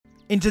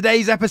In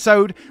today's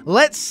episode,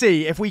 let's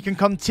see if we can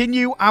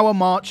continue our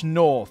march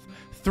north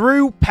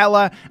through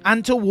Pella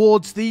and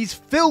towards these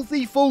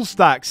filthy full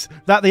stacks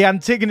that the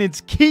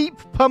Antigonids keep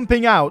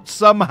pumping out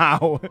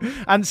somehow,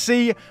 and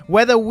see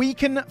whether we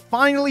can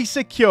finally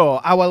secure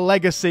our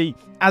legacy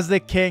as the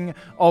king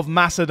of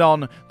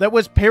Macedon that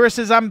was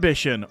Pyrrhus's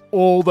ambition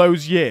all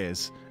those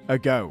years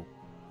ago.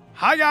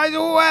 Hi guys,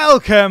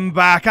 welcome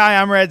back. I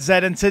am Red Z,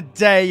 and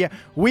today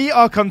we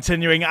are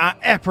continuing our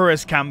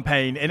Epirus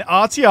campaign in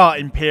RTR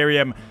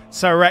Imperium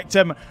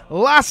Surrectum.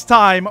 Last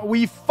time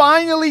we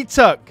finally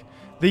took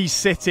the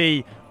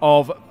city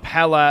of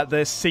Pella,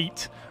 the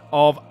seat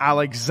of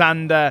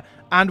Alexander,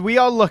 and we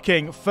are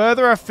looking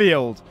further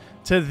afield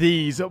to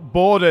these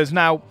borders.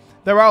 Now,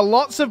 there are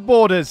lots of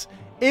borders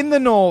in the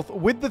north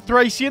with the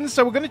Thracians,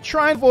 so we're going to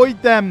try and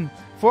avoid them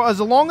for as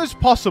long as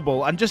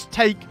possible and just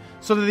take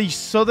sort of these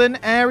southern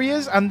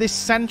areas and this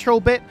central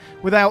bit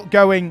without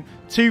going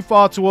too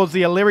far towards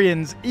the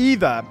Illyrians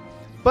either.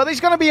 But there's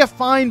going to be a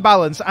fine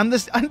balance, and the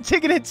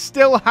Antigonids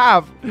still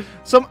have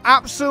some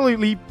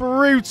absolutely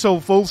brutal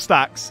full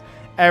stacks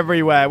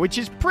everywhere, which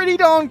is pretty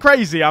darn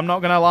crazy, I'm not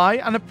going to lie,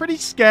 and a pretty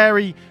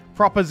scary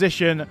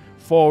proposition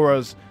for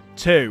us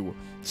too.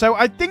 So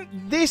I think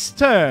this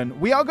turn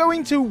we are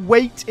going to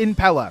wait in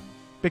Pella,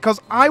 because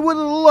I would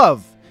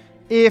love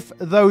if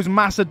those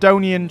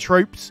Macedonian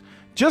troops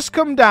just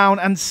come down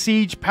and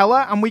siege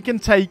Pella, and we can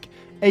take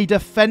a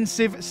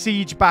defensive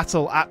siege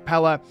battle at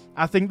Pella.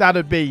 I think that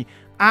would be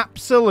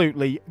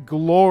absolutely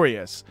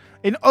glorious.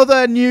 In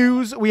other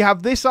news, we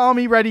have this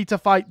army ready to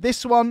fight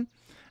this one,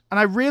 and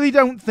I really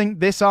don't think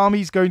this army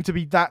is going to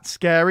be that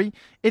scary.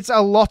 It's a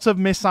lot of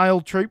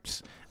missile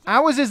troops.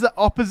 Ours is the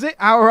opposite,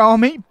 our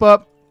army,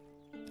 but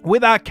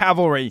with our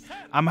cavalry,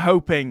 I'm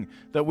hoping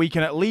that we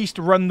can at least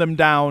run them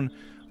down.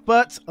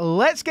 But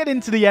let's get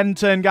into the end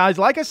turn, guys.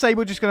 Like I say,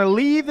 we're just going to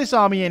leave this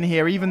army in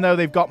here, even though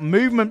they've got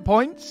movement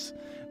points.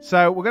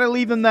 So we're going to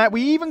leave them there.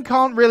 We even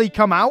can't really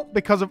come out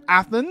because of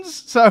Athens.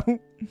 So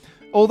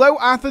although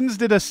Athens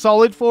did a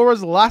solid for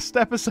us last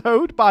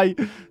episode by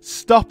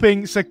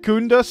stopping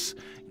Secundus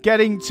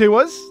getting to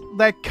us,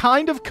 they're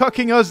kind of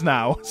cucking us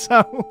now.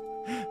 So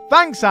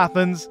thanks,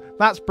 Athens.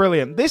 That's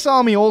brilliant. This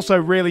army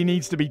also really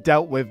needs to be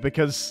dealt with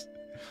because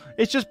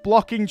it's just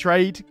blocking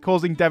trade,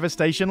 causing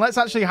devastation. Let's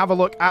actually have a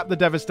look at the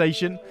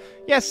devastation.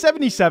 Yeah,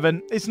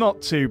 77. It's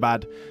not too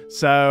bad.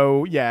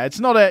 So, yeah, it's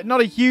not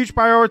a huge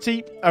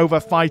priority over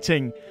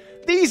fighting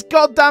these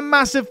goddamn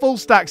massive full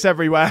stacks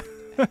everywhere.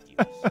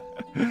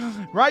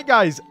 Right,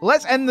 guys,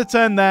 let's end the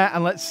turn there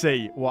and let's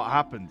see what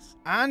happens.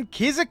 And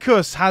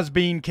Syracuse has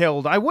been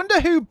killed. I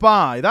wonder who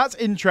by. That's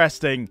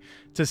interesting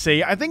to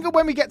see. I think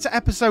when we get to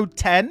episode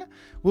 10,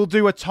 we'll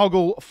do a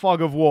toggle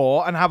fog of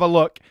war and have a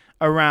look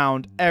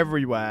around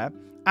everywhere.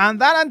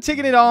 And that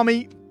Antigonid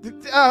army,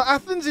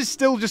 Athens is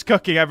still just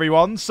cooking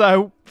everyone,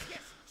 so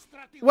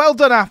well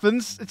done,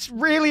 Athens. It's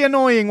really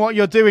annoying what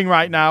you're doing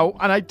right now,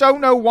 and I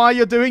don't know why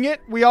you're doing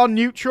it. We are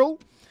neutral.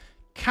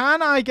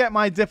 Can I get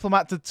my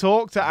diplomat to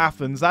talk to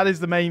Athens? That is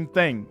the main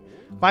thing.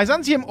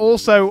 Byzantium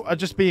also are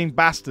just being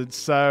bastards,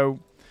 so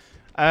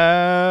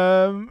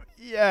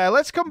yeah,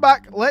 let's come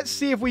back. Let's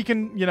see if we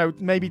can, you know,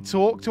 maybe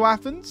talk to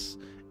Athens.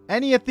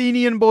 Any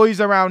Athenian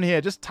boys around here?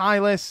 Just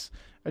Tylis,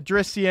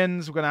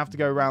 Adricians. We're going to have to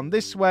go around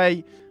this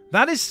way.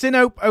 That is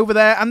Sinope over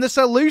there, and the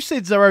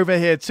Seleucids are over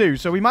here too,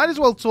 so we might as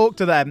well talk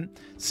to them,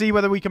 see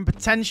whether we can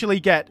potentially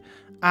get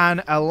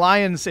an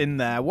alliance in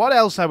there. What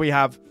else have we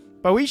have?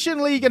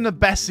 Boiotian League and the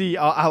Bessi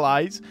are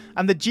allies,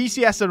 and the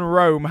GCS and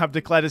Rome have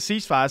declared a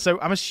ceasefire, so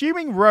I'm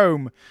assuming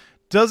Rome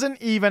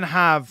doesn't even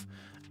have,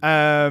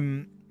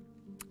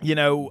 you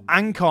know,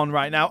 Ancon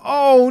right now.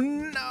 Oh,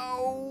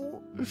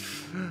 no!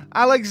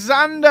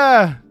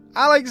 Alexander,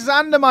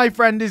 my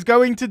friend, is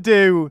going to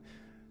do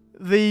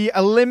the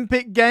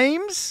Olympic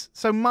Games.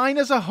 So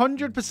minus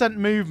 100%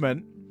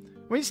 movement.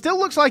 I mean, it still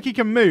looks like he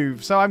can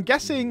move. So I'm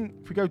guessing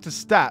if we go to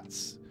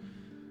stats,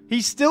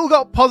 he's still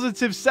got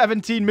positive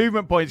 17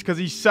 movement points because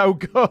he's so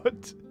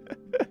good.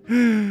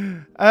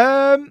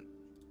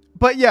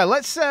 But yeah,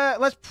 let's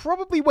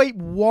probably wait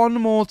one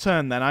more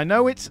turn then. I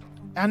know it's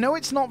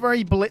not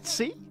very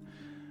blitzy,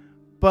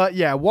 but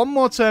yeah, one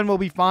more turn will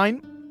be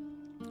fine.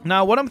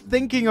 Now, what I'm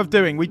thinking of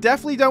doing, we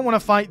definitely don't want to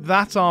fight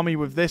that army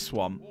with this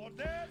one.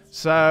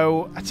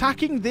 So,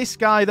 attacking this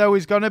guy, though,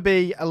 is going to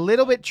be a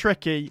little bit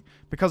tricky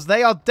because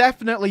they are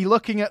definitely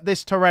looking at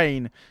this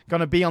terrain, going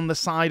to be on the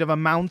side of a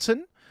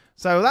mountain.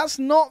 So, that's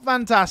not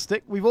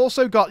fantastic. We've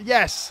also got,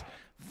 yes,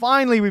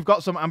 finally we've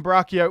got some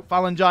Ambrachio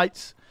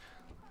Phalangites.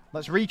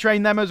 Let's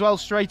retrain them as well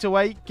straight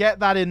away. Get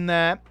that in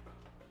there.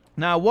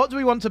 Now, what do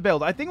we want to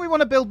build? I think we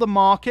want to build the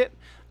market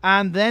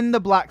and then the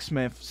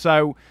blacksmith.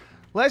 So,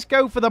 let's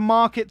go for the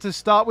market to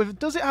start with.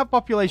 Does it have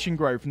population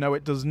growth? No,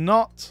 it does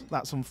not.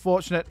 That's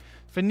unfortunate.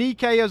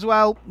 Phoenique as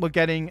well. We're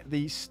getting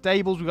the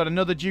stables. We've got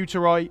another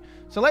Deuteroi.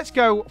 So let's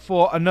go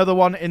for another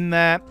one in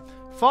there.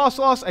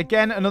 Pharsalos,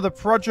 again, another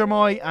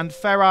Prodromoi. And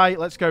Ferrai,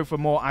 let's go for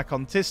more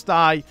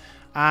Acontisti.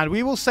 And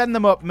we will send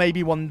them up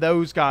maybe when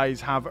those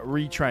guys have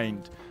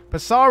retrained.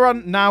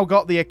 Passaron now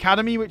got the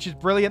academy, which is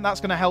brilliant.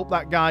 That's going to help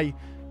that guy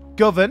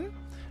govern.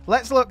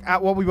 Let's look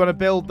at what we want to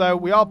build, though.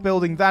 We are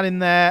building that in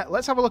there.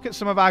 Let's have a look at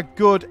some of our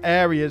good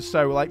areas.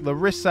 So, like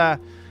Larissa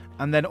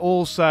and then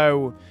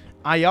also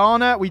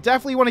Iana. We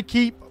definitely want to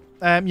keep,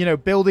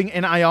 building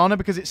in Iana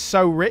because it's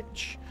so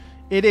rich.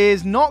 It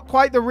is not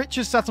quite the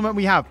richest settlement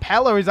we have.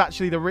 Pella is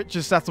actually the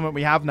richest settlement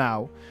we have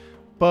now.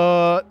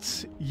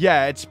 But,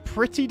 yeah, it's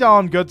pretty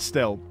darn good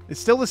still. It's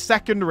still the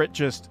second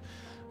richest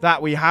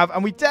that we have.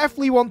 And we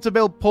definitely want to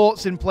build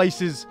ports in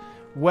places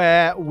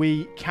where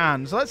we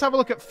can. So let's have a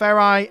look at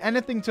Ferrai.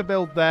 Anything to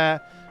build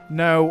there?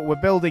 No, we're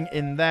building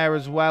in there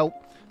as well.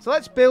 So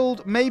let's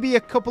build maybe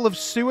a couple of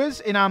sewers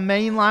in our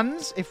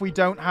mainlands if we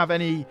don't have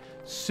any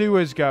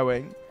sewers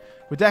going.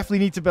 We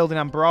definitely need to build in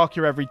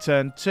Ambracia every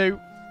turn too.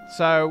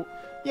 So,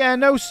 yeah,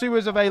 no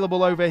sewers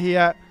available over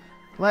here.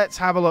 Let's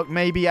have a look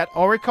maybe at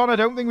Oricon. I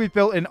don't think we've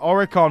built in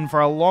Oricon for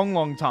a long,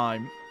 long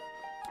time.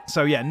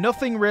 So, yeah,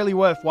 nothing really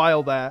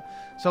worthwhile there.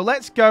 So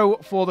let's go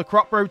for the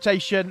crop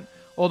rotation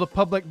or the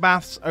public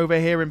baths over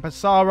here in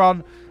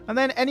Passaron. And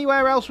then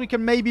anywhere else we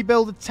can maybe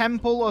build a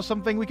temple or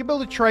something. We can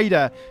build a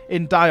trader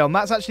in Dion.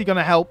 That's actually going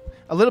to help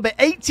a little bit.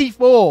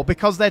 84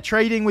 because they're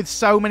trading with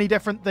so many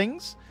different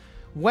things.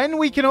 When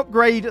we can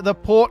upgrade the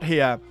port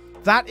here,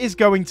 that is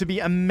going to be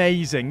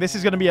amazing. This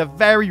is going to be a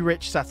very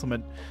rich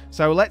settlement.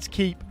 So let's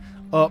keep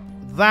up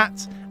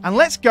that. And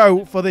let's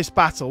go for this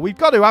battle. We've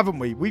got to, haven't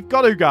we? We've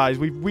got to, guys.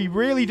 We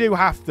really do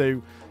have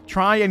to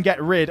try and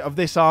get rid of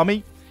this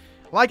army.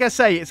 Like I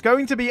say, it's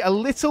going to be a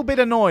little bit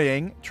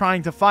annoying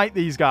trying to fight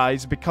these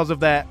guys because of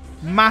their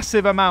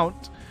massive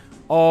amount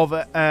of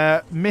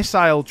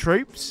missile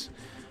troops.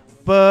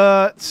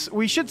 But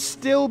we should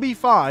still be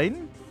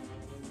fine.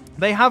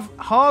 They have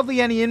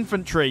hardly any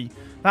infantry.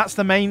 That's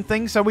the main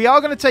thing. So we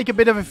are going to take a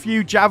bit of a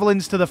few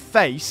javelins to the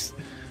face.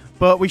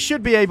 But we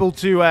should be able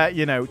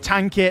to,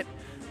 tank it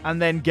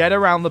and then get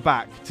around the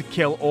back to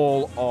kill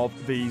all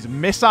of these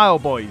missile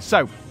boys.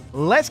 So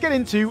let's get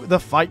into the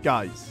fight,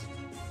 guys.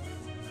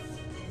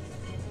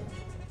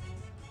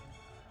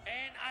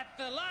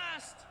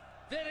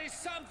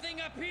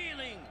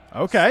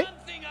 Okay.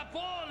 Something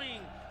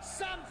appalling,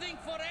 something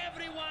for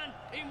everyone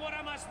in what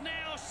I must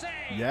now say.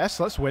 Yes,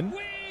 let's win.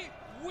 We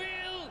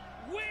will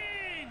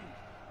win.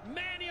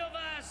 Many of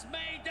us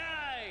may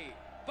die,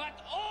 but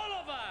all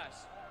of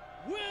us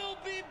will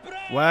be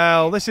brave.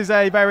 Well, this is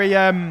a very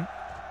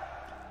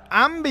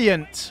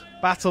ambient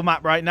battle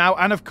map right now,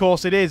 and of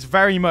course it is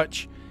very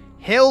much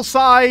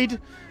hillside,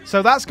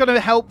 so that's going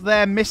to help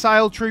their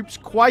missile troops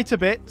quite a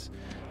bit.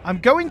 I'm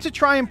going to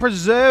try and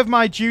preserve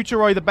my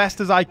Deuteroi the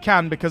best as I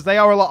can because they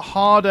are a lot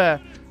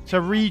harder to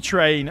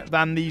retrain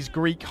than these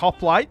Greek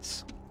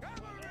hoplites.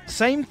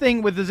 Same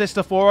thing with the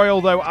Zistophoroi,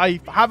 although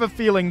I have a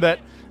feeling that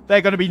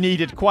they're going to be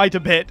needed quite a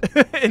bit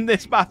in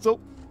this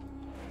battle.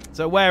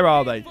 So where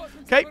are they?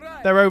 Okay,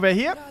 they're over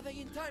here.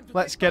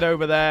 Let's get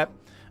over there.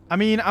 I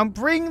mean, I'm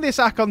bringing this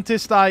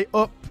Acontistai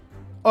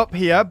up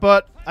here,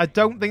 but I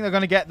don't think they're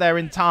going to get there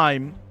in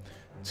time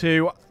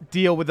to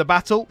deal with the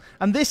battle.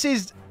 And this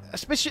is...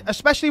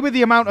 Especially with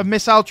the amount of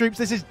missile troops,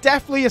 this is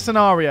definitely a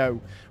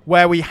scenario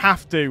where we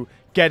have to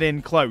get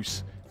in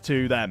close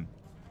to them.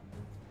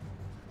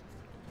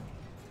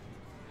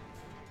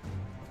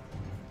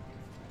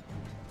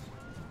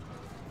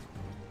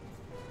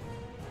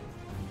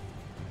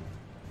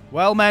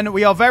 Well, men,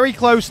 we are very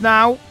close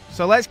now,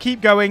 so let's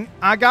keep going.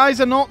 Our guys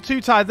are not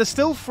too tired. They're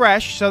still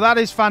fresh, so that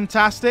is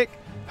fantastic.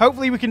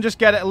 Hopefully we can just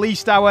get at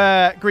least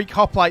our Greek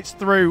hoplites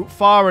through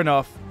far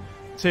enough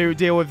to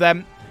deal with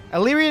them.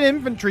 Illyrian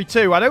infantry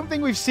too. I don't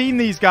think we've seen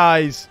these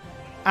guys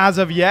as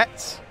of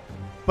yet.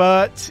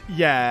 But,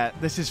 yeah,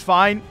 this is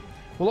fine.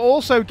 We'll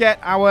also get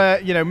our,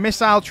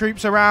 missile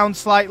troops around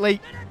slightly.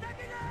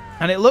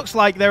 And it looks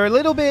like they're a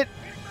little bit...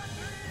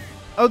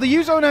 Oh, the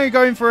Uzon are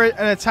going for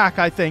an attack,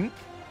 I think.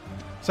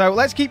 So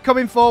let's keep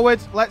coming forward.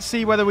 Let's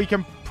see whether we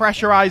can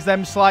pressurize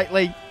them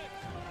slightly.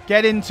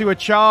 Get into a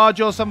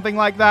charge or something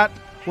like that.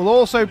 We'll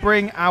also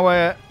bring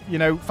our,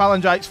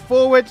 phalangites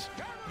forward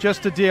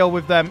just to deal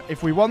with them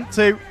if we want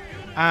to.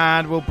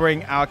 And we'll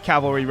bring our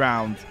cavalry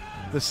round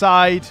the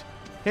side.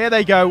 Here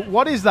they go.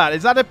 What is that?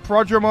 Is that a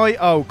Prodromoi?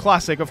 Oh,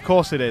 classic. Of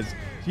course it is.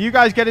 So you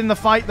guys get in the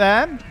fight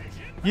there.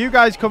 You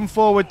guys come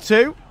forward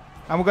too.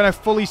 And we're going to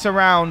fully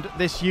surround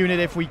this unit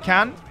if we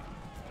can.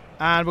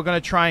 And we're going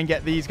to try and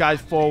get these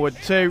guys forward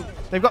too.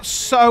 They've got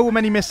so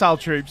many missile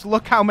troops.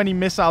 Look how many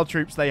missile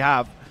troops they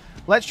have.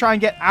 Let's try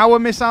and get our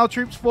missile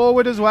troops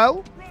forward as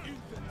well.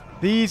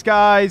 These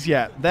guys,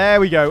 yeah,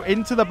 there we go.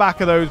 Into the back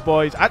of those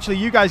boys. Actually,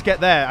 you guys get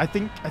there. I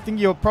think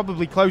you're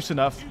probably close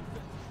enough.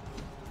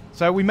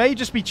 So we may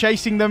just be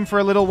chasing them for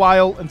a little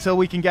while until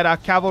we can get our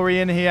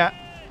cavalry in here.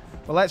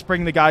 But let's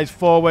bring the guys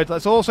forward.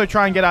 Let's also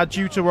try and get our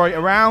Deuteroi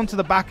around to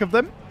the back of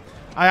them.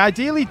 I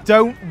ideally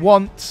don't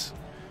want,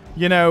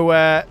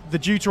 the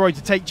Deuteroi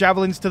to take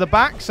javelins to the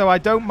back. So I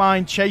don't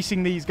mind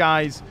chasing these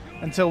guys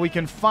until we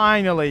can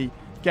finally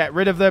get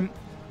rid of them.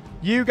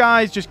 You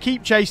guys just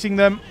keep chasing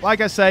them.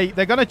 Like I say,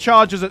 they're going to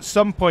charge us at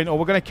some point, or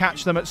we're going to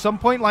catch them at some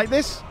point like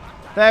this.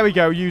 There we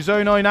go.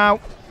 Uzonoi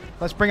now.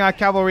 Let's bring our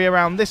cavalry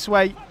around this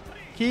way.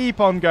 Keep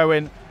on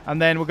going.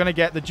 And then we're going to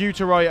get the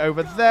Deuteroi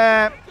over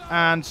there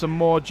and some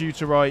more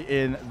Deuteroi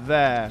in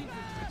there.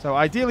 So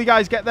ideally,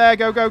 guys, get there.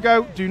 Go, go,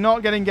 go. Do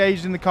not get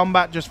engaged in the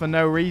combat just for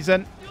no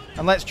reason.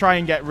 And let's try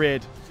and get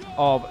rid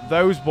of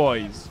those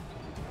boys.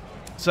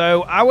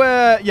 So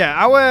our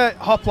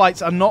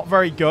hoplites are not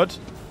very good.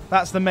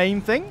 That's the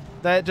main thing.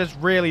 They're just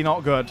really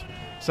not good.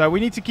 So we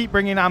need to keep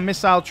bringing our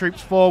missile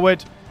troops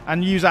forward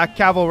and use our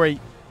cavalry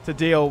to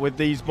deal with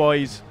these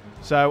boys.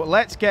 So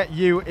let's get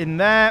you in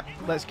there.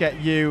 Let's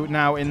get you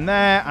now in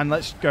there. And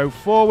let's go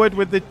forward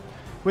with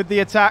the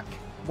attack.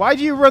 Why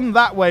do you run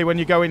that way when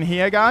you go in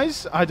here,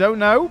 guys? I don't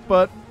know,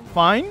 but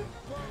fine.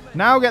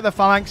 Now get the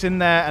phalanx in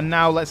there, and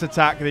now let's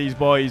attack these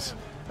boys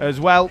as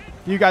well.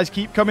 You guys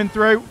keep coming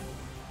through.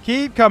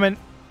 Keep coming.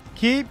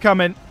 Keep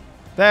coming.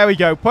 There we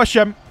go. Push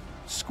them.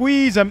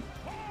 Squeeze them.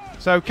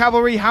 So,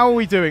 cavalry, how are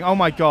we doing? Oh,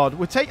 my God.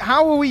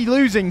 How are we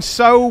losing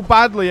so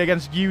badly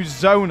against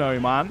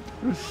Uzonoi, man?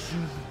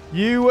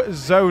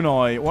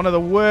 Uzonoi, one of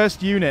the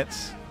worst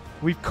units.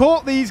 We've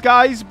caught these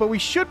guys, but we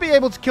should be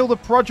able to kill the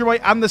Prodromoi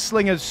and the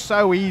Slingers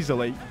so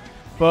easily.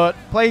 But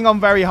playing on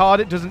very hard,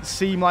 it doesn't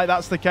seem like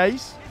that's the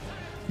case.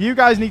 You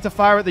guys need to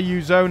fire at the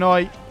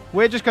Uzonoi.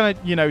 We're just going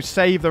to,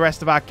 save the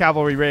rest of our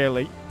cavalry,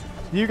 really.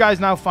 You guys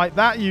now fight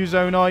that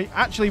Uzonoi.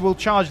 Actually, we'll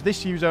charge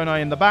this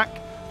Uzonoi in the back.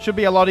 Should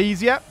be a lot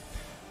easier.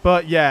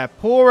 But, yeah,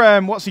 poor,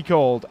 what's he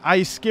called?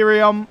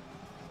 Aiskirion.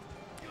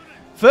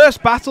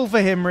 First battle for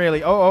him,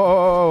 really.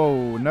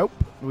 Oh, nope.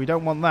 We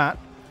don't want that.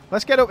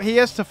 Let's get up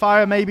here to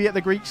fire maybe at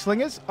the Greek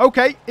slingers.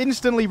 Okay,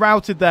 instantly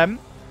routed them.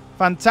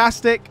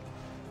 Fantastic.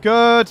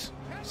 Good.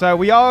 So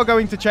we are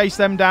going to chase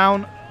them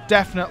down,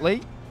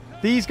 definitely.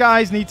 These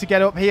guys need to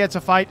get up here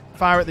to fire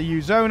at the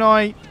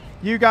Uzonoi.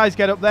 You guys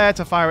get up there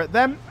to fire at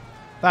them.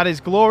 That is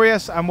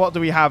glorious. And what do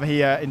we have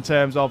here in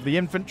terms of the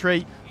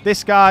infantry?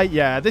 This guy,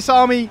 yeah, this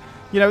army,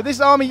 this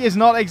army is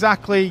not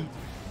exactly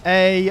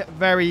a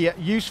very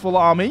useful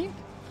army.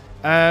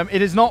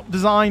 It is not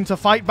designed to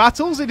fight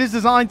battles. It is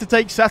designed to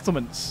take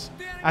settlements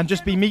and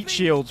just be meat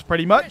shields,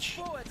 pretty much.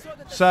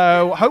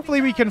 So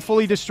hopefully we can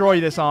fully destroy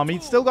this army.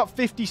 It's still got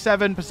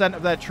 57%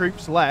 of their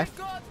troops left.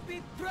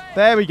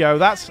 There we go.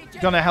 That's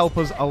going to help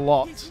us a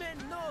lot.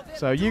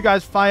 So you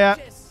guys fire.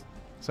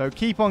 So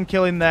keep on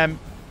killing them.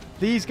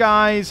 These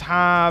guys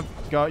have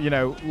got,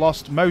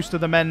 lost most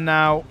of the men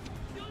now.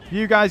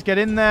 You guys get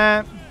in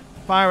there.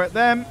 Fire at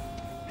them.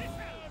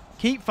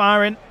 Keep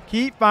firing.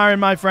 Keep firing,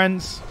 my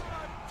friends.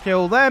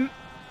 Kill them.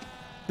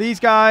 These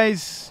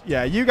guys,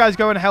 yeah, you guys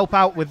go and help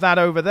out with that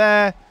over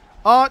there.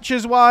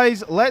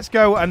 Archers-wise, let's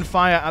go and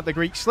fire at the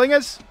Greek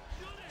slingers.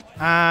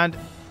 And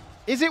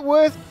is it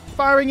worth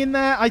firing in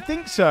there? I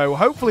think so.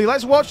 Hopefully,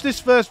 let's watch this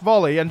first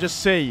volley and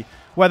just see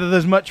whether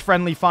there's much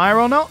friendly fire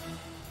or not.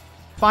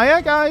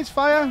 Fire, guys,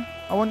 fire.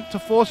 I want to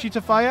force you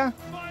to fire.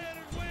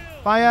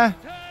 Fire.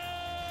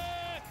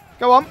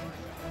 Go on.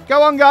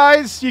 Go on,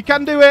 guys. You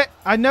can do it.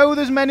 I know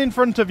there's men in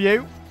front of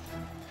you.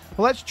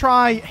 Well, let's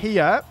try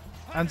here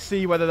and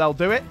see whether they'll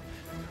do it.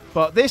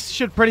 But this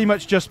should pretty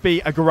much just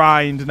be a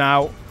grind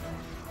now.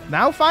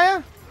 Now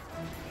fire?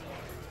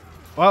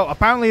 Well,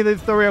 apparently the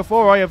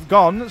 304 have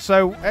gone.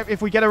 So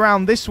if we get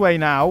around this way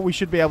now, we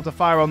should be able to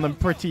fire on them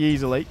pretty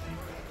easily.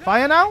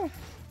 Fire now?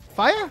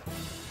 Fire?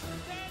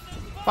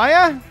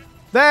 Fire?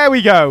 There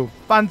we go.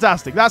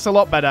 Fantastic. That's a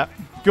lot better.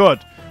 Good.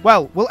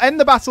 Well, we'll end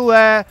the battle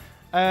there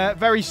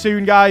very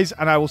soon, guys,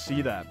 and I will see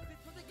you then.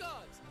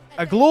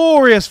 A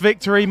glorious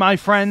victory, my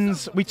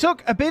friends. We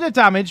took a bit of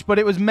damage, but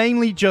it was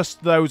mainly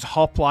just those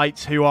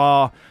hoplites who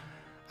are...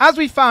 As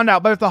we found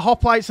out, both the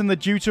hoplites and the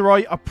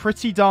Deuteroi are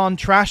pretty darn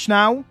trash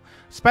now,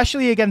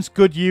 especially against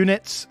good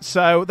units.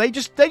 So they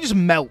just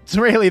melt,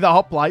 really, the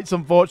hoplites,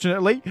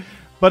 unfortunately.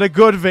 But a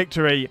good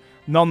victory,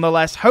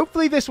 nonetheless.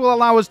 Hopefully this will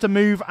allow us to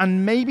move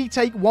and maybe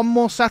take one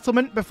more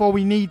settlement before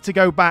we need to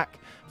go back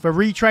for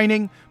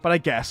retraining, but I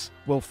guess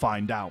we'll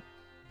find out.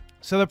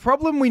 So the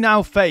problem we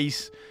now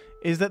face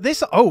is that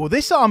this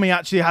army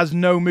actually has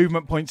no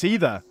movement points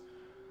either.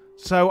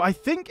 So I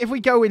think if we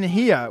go in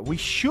here, we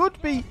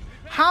should be...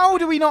 How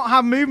do we not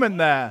have movement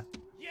there?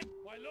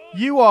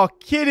 You are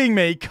kidding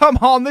me. Come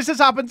on, this has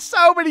happened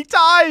so many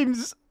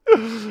times.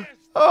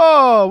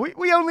 Oh,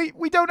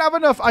 we don't have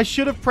enough. I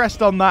should have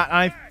pressed on that, and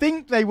I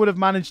think they would have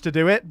managed to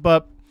do it,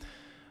 but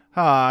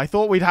I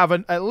thought we'd have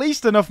at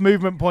least enough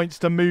movement points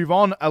to move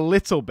on a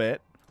little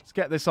bit. Let's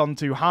get this on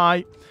to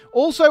high.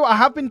 Also, I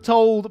have been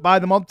told by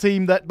the mod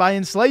team that by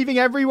enslaving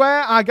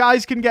everywhere, our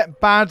guys can get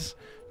bad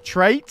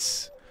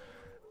traits.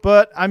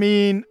 But, I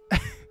mean...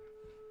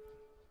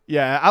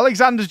 yeah,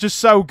 Alexander's just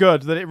so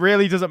good that it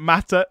really doesn't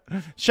matter.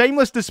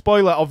 Shameless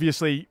Despoiler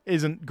obviously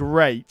isn't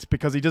great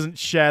because he doesn't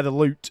share the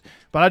loot.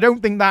 But I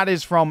don't think that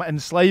is from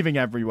enslaving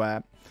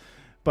everywhere.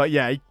 But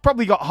yeah, he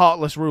probably got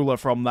Heartless Ruler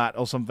from that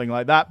or something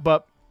like that.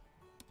 But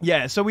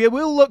yeah, so we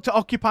will look to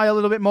occupy a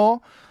little bit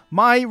more.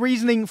 My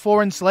reasoning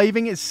for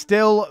enslaving is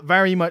still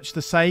very much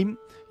the same.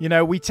 You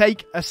know, we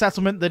take a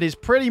settlement that is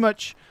pretty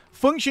much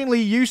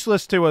functionally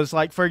useless to us,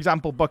 like, for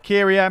example,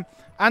 Baktria,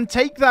 and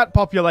take that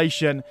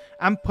population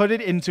and put it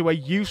into a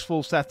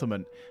useful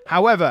settlement.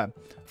 However,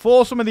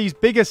 for some of these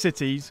bigger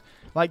cities,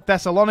 like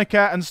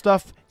Thessalonica and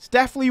stuff, it's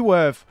definitely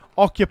worth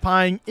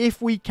occupying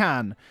if we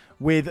can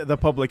with the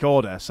public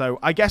order. So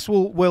I guess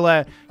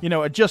we'll you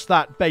know, adjust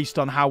that based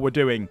on how we're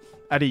doing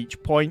at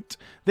each point.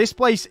 This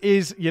place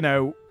is, you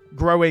know,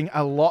 growing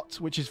a lot,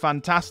 which is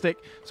fantastic.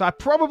 So I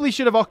probably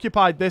should have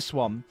occupied this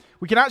one.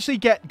 We can actually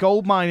get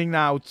gold mining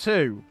now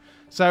too.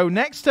 So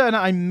next turn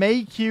I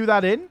may queue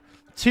that in.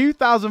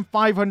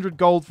 2,500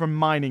 gold from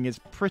mining is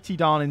pretty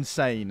darn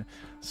insane.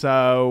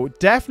 So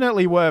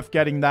definitely worth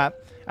getting that.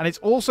 And it's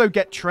also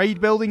get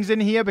trade buildings in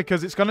here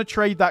because it's going to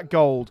trade that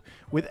gold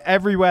with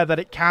everywhere that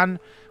it can,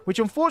 which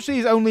unfortunately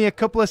is only a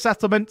couple of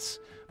settlements,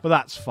 but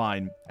that's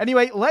fine.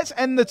 Anyway, let's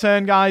end the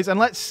turn, guys, and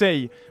let's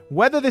see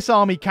whether this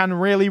army can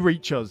really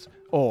reach us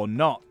or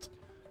not.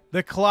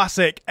 The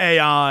classic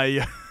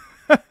AI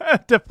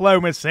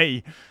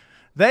diplomacy.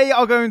 They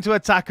are going to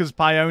attack us,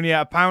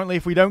 Paeonia, apparently,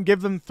 if we don't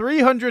give them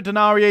 300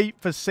 denarii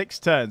for 6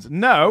 turns.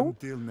 No,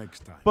 until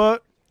next time.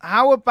 But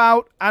how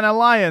about an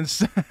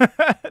alliance?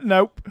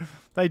 Nope,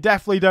 they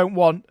definitely don't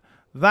want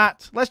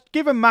that. Let's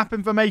give them map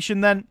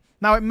information then.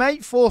 Now, it may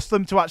force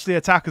them to actually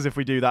attack us if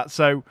we do that.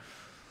 So, do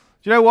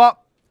you know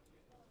what?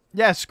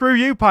 Yeah, screw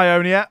you,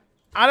 Paeonia.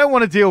 I don't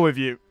want to deal with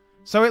you.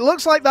 So it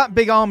looks like that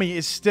big army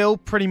is still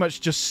pretty much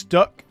just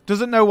stuck.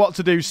 Doesn't know what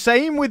to do.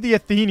 Same with the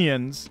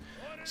Athenians.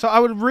 So I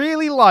would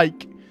really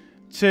like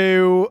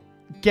to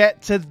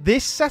get to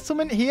this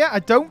settlement here. I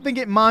don't think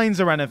it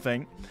mines or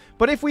anything.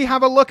 But if we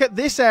have a look at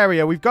this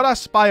area, we've got our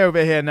spy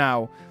over here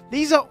now.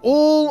 These are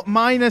all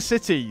minor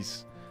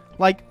cities.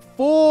 Like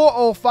 4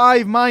 or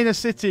 5 minor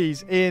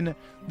cities in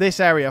this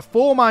area.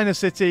 4 minor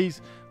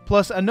cities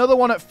plus another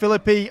one at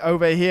Philippi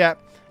over here.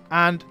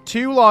 And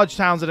 2 large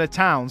towns and a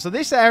town. So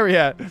this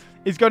area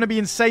is going to be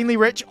insanely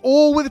rich,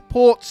 all with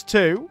ports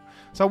too.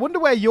 So I wonder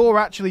where you're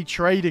actually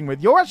trading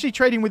with. You're actually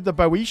trading with the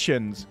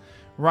Boiotians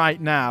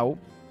right now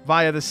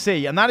via the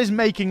sea. And that is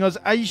making us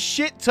a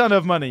shit ton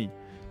of money.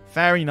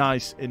 Very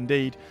nice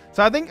indeed.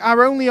 So I think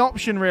our only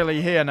option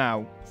really here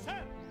now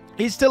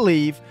is to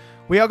leave.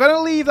 We are going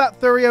to leave that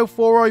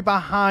Thurio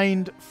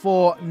behind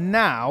for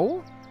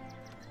now.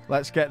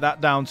 Let's get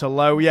that down to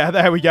low. Yeah,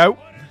 there we go.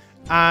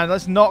 And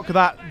let's knock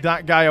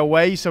that guy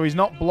away so he's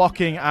not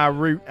blocking our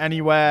route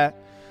anywhere.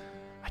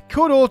 I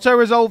could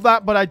auto-resolve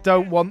that, but I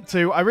don't want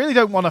to. I really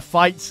don't want to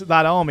fight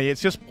that army.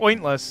 It's just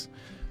pointless.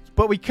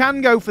 But we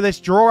can go for this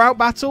draw-out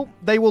battle.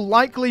 They will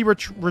likely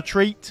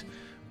retreat.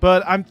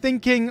 But I'm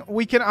thinking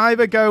we can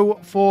either go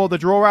for the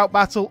draw-out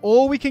battle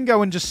or we can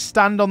go and just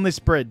stand on this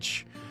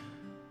bridge.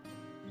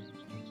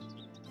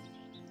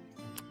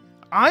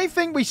 I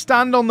think we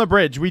stand on the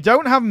bridge. We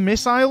don't have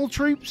missile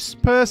troops,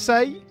 per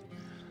se.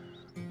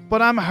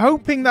 But I'm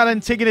hoping that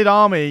Antigonid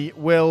army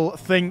will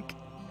think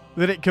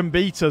that it can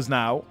beat us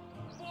now.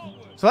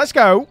 So let's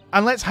go,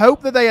 and let's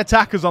hope that they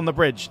attack us on the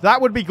bridge.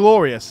 That would be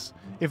glorious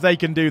if they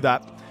can do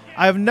that.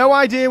 I have no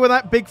idea where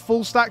that big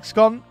full stack's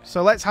gone,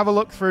 so let's have a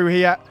look through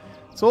here.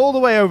 It's all the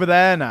way over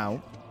there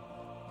now.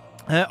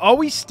 Are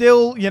we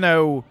still, you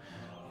know,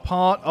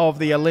 part of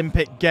the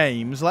Olympic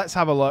Games? Let's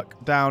have a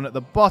look down at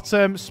the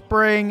bottom.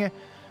 Spring.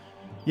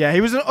 Yeah,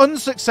 he was an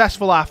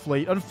unsuccessful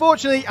athlete.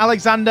 Unfortunately,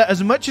 Alexander,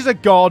 as much as a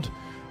god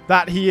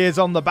that he is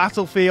on the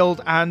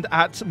battlefield and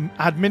at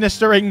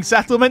administering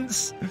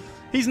settlements,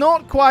 he's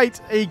not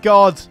quite a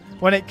god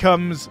when it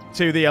comes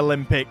to the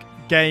Olympic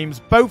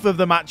Games. Both of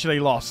them actually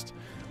lost,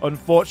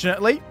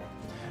 unfortunately.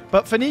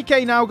 But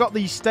Phoenique now got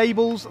these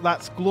stables.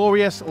 That's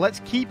glorious.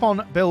 Let's keep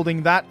on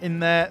building that in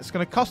there. It's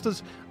going to cost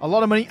us a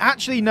lot of money.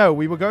 Actually, no,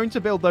 we were going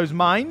to build those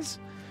mines.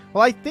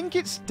 Well, I think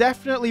it's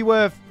definitely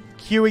worth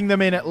queuing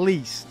them in at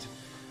least.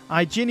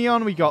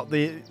 Iginion, we got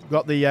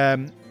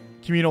the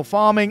communal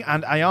farming,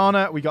 and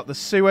Iana, we got the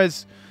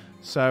sewers.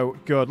 So,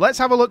 good. Let's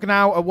have a look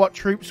now at what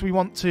troops we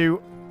want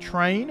to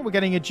train. We're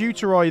getting a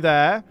Deuteroi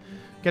there.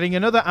 Getting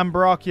another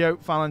Ambrachio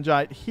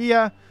Phalangite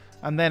here.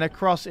 And then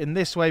across in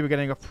this way, we're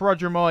getting a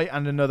Prodromoi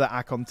and another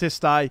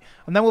Acontistae.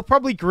 And then we'll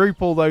probably group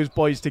all those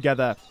boys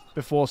together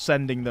before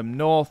sending them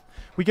north.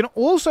 We can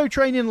also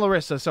train in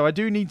Larissa, so I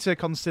do need to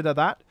consider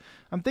that.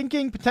 I'm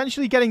thinking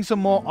potentially getting some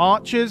more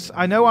archers.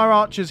 I know our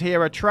archers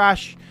here are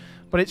trash,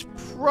 but it's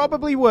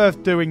probably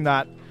worth doing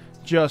that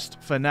just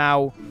for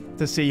now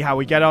to see how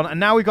we get on. And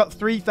now we've got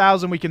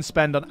 3,000 we can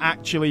spend on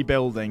actually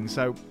building.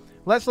 So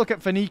let's look at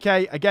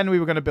Phoenique. Again, we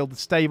were going to build the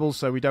stables,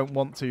 so we don't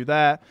want to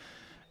there.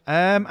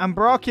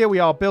 Ambrachia we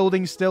are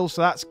building still,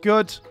 so that's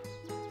good.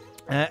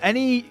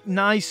 Any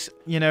nice,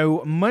 you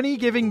know,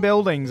 money-giving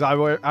buildings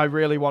I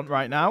really want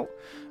right now.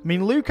 I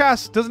mean,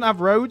 Lucas doesn't have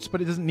roads,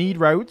 but it doesn't need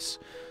roads.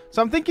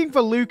 So I'm thinking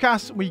for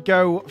Lucas, we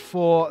go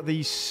for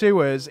the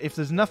sewers if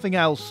there's nothing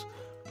else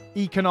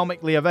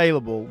economically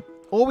available.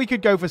 Or we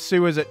could go for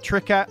sewers at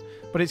Tricca,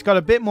 but it's got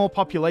a bit more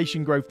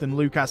population growth than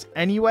Lucas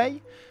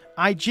anyway.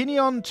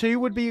 Iginion too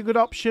would be a good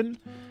option.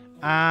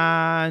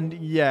 And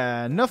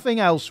yeah, nothing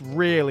else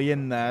really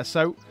in there.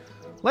 So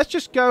let's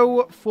just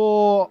go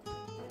for...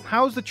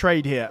 How's the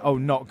trade here? Oh,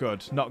 not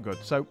good. Not good.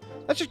 So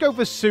let's just go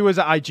for sewers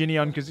at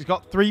Iginion because it's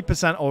got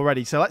 3%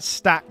 already. So let's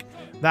stack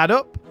that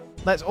up.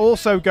 Let's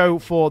also go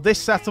for this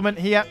settlement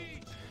here.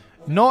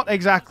 Not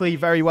exactly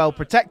very well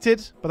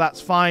protected, but that's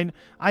fine.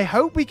 I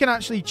hope we can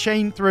actually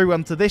chain through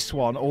onto this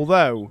one,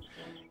 although,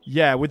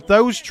 yeah, with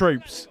those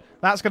troops,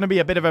 that's going to be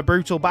a bit of a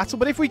brutal battle.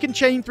 But if we can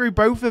chain through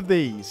both of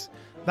these,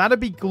 that'd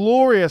be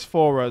glorious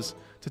for us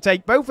to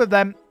take both of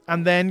them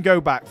and then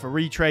go back for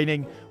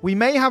retraining. We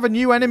may have a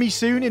new enemy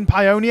soon in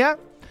Paeonia,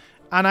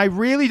 and I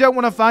really don't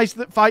want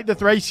to fight the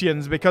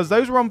Thracians because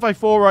those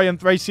Rhomphiphoroi and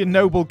Thracian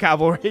noble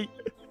cavalry...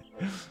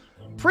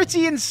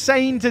 pretty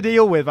insane to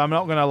deal with, I'm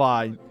not going to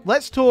lie.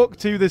 Let's talk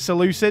to the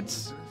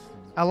Seleucids.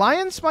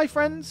 Alliance, my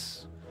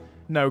friends?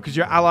 No, because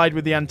you're allied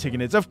with the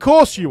Antigonids. Of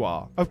course you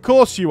are. Of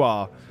course you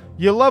are.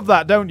 You love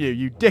that, don't you?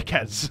 You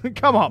dickheads.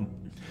 Come on.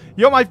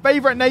 You're my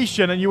favorite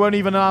nation and you won't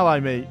even ally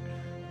me.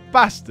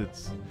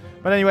 Bastards.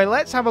 But anyway,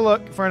 let's have a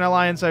look for an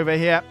alliance over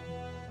here.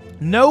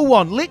 No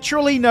one.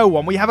 Literally no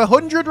one. We have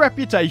 100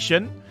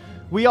 reputation.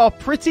 We are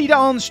pretty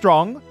darn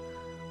strong.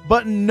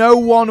 But no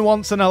one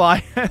wants an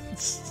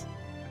alliance.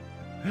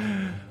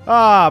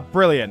 Ah,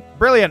 brilliant.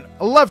 Brilliant.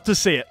 Love to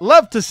see it.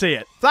 Love to see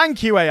it.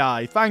 Thank you,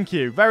 AI. Thank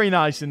you. Very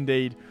nice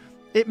indeed.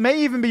 It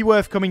may even be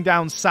worth coming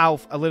down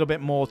south a little bit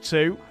more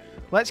too.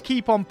 Let's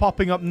keep on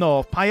popping up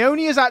north.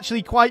 Paeonia is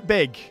actually quite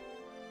big.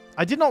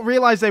 I did not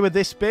realize they were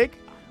this big.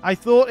 I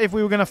thought if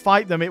we were going to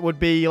fight them, it would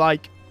be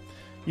like,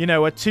 you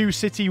know, a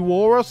two-city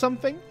war or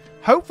something.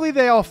 Hopefully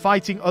they are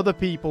fighting other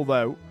people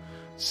though.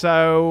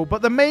 So,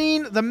 but the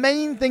main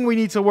thing we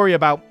need to worry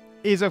about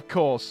is, of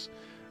course,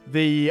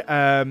 the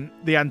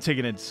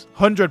Antigonids.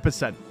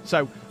 100%.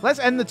 So let's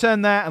end the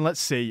turn there and let's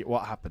see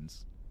what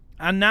happens.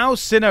 And now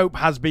Sinope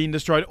has been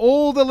destroyed.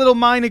 All the little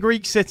minor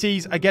Greek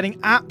cities are getting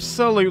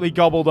absolutely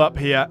gobbled up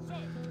here.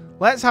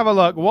 Let's have a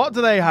look. What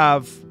do they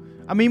have?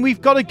 I mean,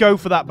 we've got to go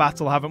for that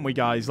battle, haven't we,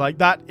 guys? Like,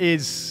 that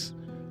is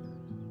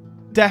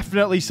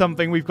definitely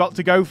something we've got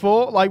to go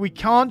for. Like, we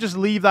can't just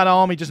leave that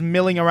army just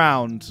milling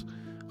around.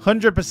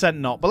 100%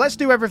 not. But let's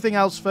do everything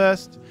else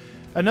first.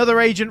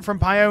 Another agent from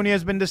Paeonia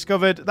has been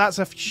discovered. That's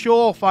a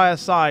surefire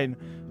sign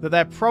that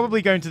they're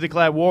probably going to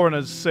declare war on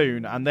us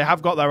soon. And they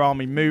have got their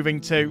army moving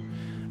too.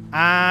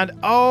 And,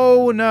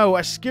 oh no,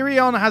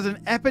 Askyrion has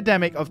an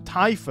epidemic of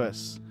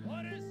typhus.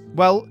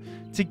 Well,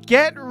 to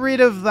get rid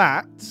of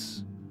that...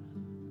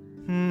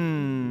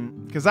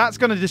 because that's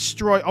going to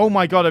destroy... Oh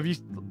my god, have you...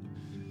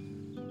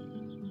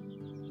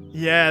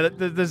 Yeah,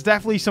 there's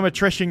definitely some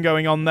attrition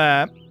going on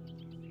there.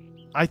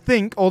 I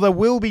think, or there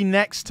will be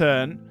next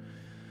turn...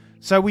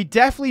 So we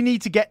definitely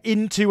need to get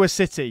into a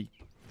city.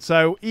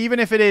 So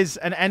even if it is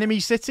an enemy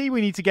city, we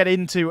need to get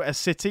into a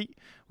city.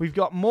 We've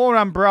got more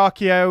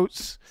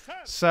Ambrachios.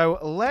 So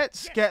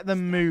let's get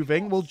them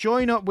moving. We'll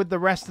join up with the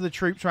rest of the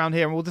troops around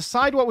here. And we'll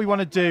decide what we want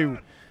to do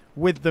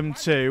with them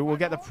too. We'll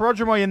get the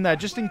Prodromoi in there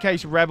just in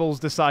case rebels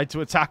decide to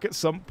attack at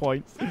some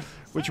point.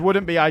 Which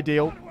wouldn't be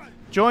ideal.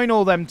 Join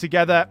all them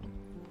together.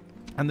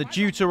 And the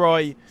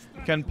Deuteroi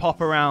can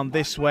pop around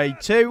this way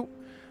too.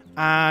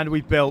 And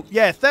we've built...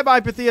 Yeah,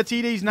 Thebai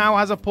Pathiatides now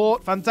has a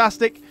port.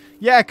 Fantastic.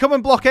 Yeah, come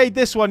and blockade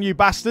this one, you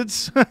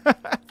bastards.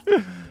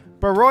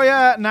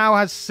 Beroia now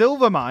has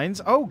silver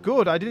mines. Oh,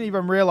 good. I didn't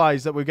even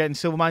realize that we're getting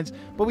silver mines.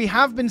 But we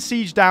have been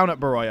sieged down at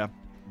Beroia,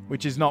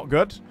 which is not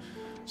good.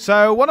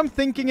 So what I'm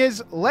thinking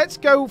is, let's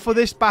go for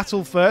this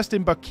battle first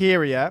in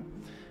Baktria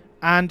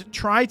and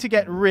try to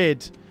get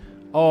rid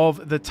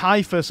of the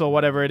typhus or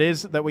whatever it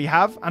is that we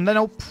have. And then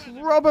I'll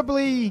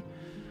probably...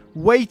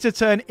 wait a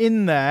turn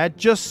in there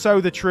just so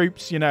the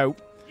troops, you know,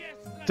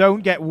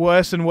 don't get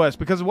worse and worse.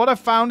 Because what I've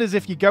found is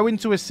if you go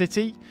into a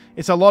city,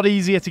 it's a lot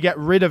easier to get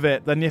rid of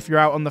it than if you're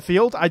out on the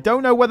field. I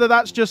don't know whether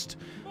that's just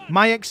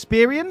my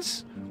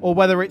experience or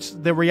whether it's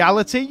the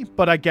reality,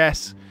 but I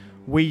guess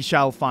we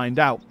shall find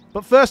out.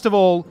 But first of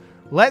all,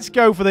 let's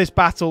go for this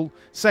battle.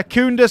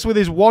 Secundus with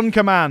his one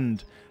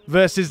command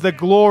versus the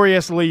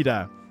glorious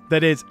leader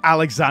that is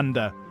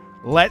Alexander.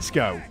 Let's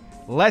go.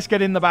 Let's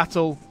get in the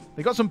battle.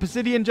 They got some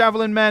Pisidian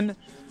Javelin men,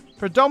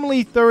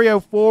 predominantly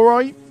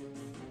Thuriophoroi.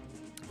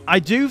 I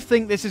do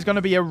think this is going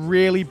to be a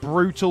really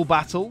brutal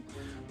battle,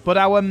 but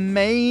our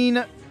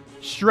main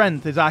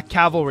strength is our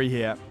cavalry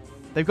here.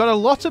 They've got a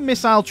lot of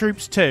missile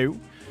troops too,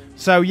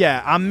 so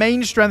yeah, our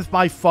main strength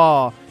by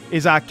far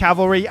is our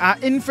cavalry. Our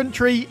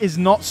infantry is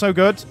not so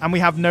good, and we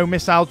have no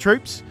missile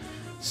troops.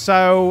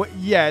 So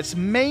yeah, it's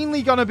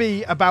mainly going to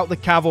be about the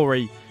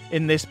cavalry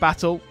in this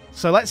battle,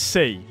 so let's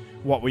see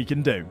what we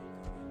can do.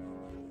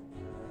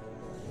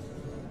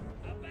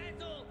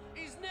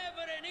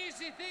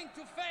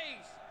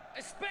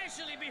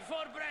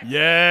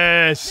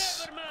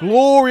 Yes!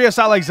 Glorious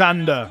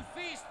Alexander!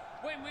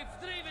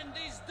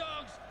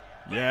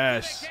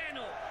 Yes.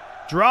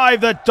 Drive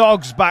the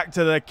dogs back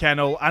to the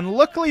kennel. And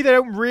luckily they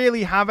don't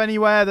really have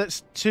anywhere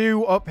that's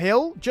too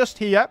uphill. Just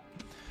here.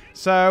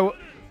 So,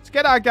 let's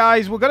get our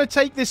guys. We're going to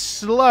take this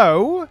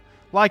slow.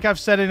 Like I've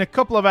said in a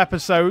couple of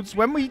episodes.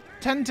 When we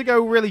tend to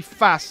go really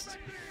fast,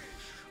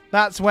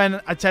 that's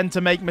when I tend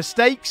to make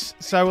mistakes.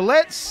 So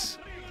let's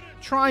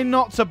try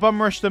not to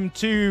bum rush them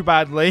too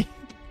badly.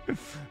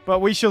 But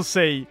we shall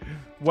see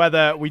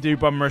whether we do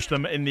bum rush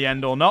them in the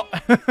end or not.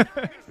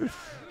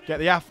 Get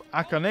the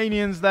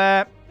Acarnanians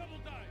there.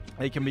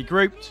 They can be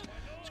grouped.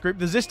 Let's group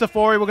the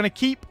Zistophori. We're going to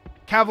keep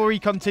cavalry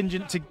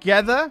contingent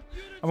together,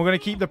 and we're going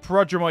to keep the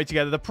Prodromoi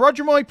together. The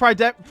Prodromoi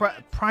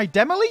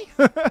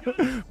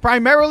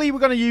primarily we're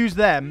going to use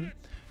them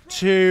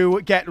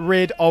to get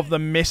rid of the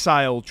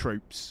missile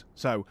troops.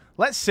 So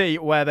let's see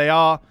where they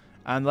are,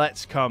 and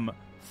let's come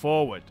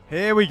forward.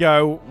 Here we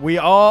go. We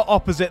are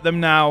opposite them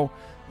now.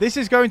 This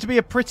is going to be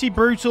a pretty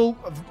brutal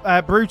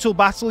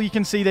battle. You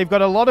can see they've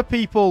got a lot of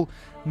people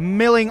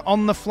milling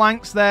on the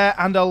flanks there,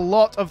 and a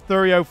lot of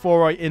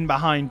Thureophoroi in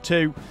behind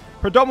too.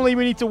 Predominantly,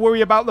 we need to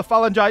worry about the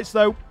Phalangites,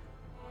 though.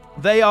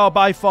 They are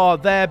by far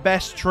their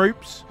best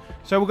troops.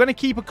 So we're going to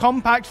keep a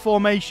compact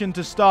formation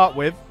to start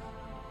with,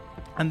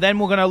 and then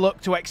we're going to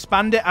look to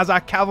expand it as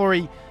our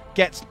cavalry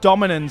gets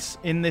dominance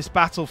in this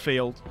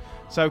battlefield.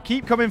 So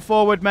keep coming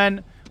forward,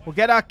 men. We'll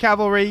get our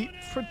cavalry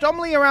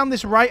predominantly around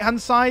this right-hand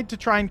side to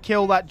try and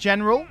kill that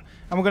general,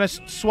 and we're going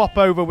to swap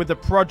over with the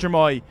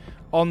Prodromoi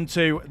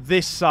onto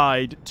this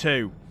side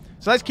too.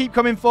 So let's keep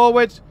coming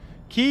forward.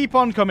 Keep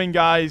on coming,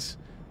 guys.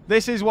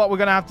 This is what we're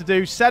going to have to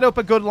do. Set up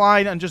a good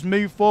line and just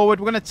move forward.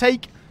 We're going to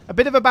take a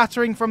bit of a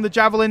battering from the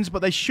javelins, but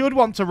they should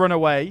want to run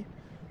away.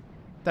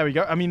 There we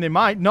go. I mean, they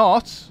might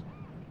not.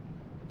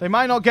 They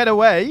might not get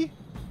away.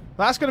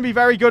 That's going to be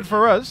very good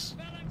for us.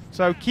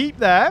 So keep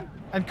there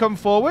and come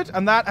forward.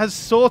 And that has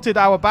sorted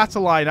our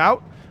battle line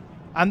out.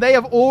 And they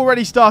have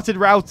already started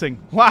routing.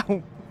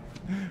 Wow.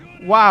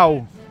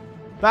 Wow.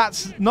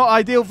 That's not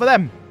ideal for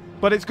them,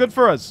 but it's good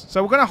for us.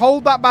 So we're going to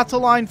hold that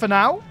battle line for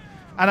now.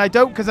 And I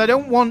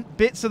don't want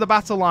bits of the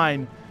battle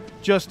line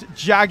just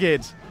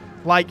jagged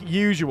like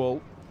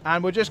usual.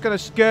 And we're just going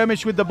to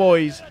skirmish with the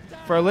boys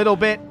for a little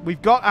bit.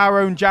 We've got our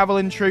own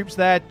javelin troops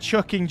there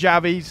chucking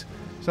javies.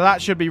 So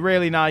that should be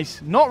really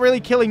nice. Not really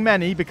killing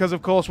many because,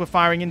 of course, we're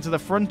firing into the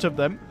front of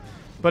them.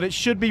 But it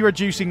should be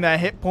reducing their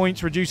hit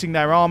points, reducing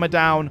their armor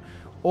down,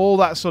 all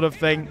that sort of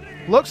thing.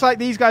 Looks like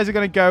these guys are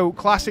going to go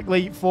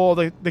classically for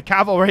the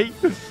cavalry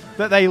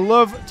that they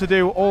love to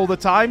do all the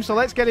time. So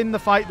let's get in the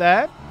fight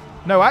there.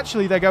 No,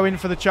 actually, they're going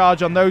for the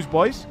charge on those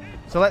boys.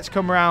 So let's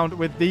come around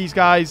with these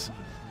guys.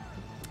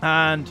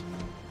 And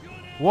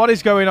what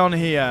is going on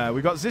here?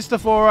 We've got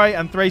Zistophori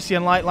and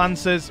Thracian Light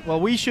Lancers. Well,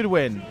 we should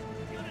win.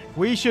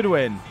 We should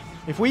win.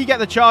 If we get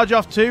the charge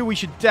off too, we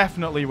should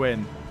definitely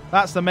win.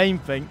 That's the main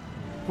thing.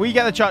 If we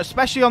get the charge,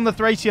 especially on the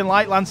Thracian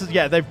Light Lancers,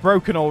 yeah, they've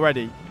broken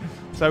already.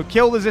 So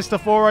kill the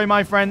Zistophori,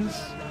 my friends.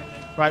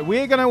 Right,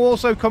 we're going to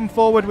also come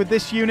forward with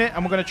this unit,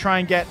 and we're going to try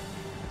and get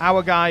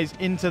our guys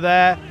into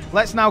there.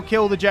 Let's now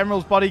kill the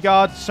general's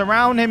bodyguard.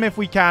 Surround him if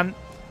we can.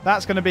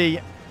 That's going to be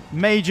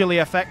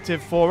majorly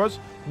effective for us.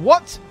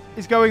 What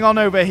is going on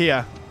over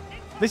here?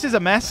 This is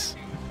a mess.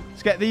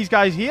 Let's get these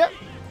guys here.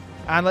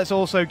 And let's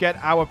also get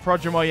our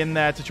Prodromoi in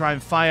there to try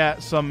and fire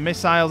some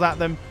missiles at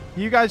them.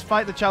 You guys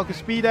fight the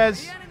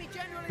Chalcaspides.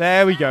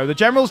 There we go. The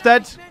general's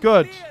dead.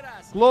 Good.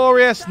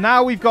 Glorious.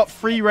 Now we've got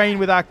free reign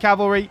with our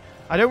cavalry.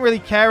 I don't really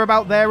care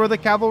about their other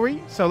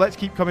cavalry, so let's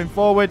keep coming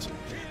forward.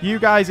 You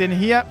guys in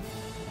here.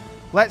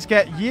 Let's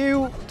get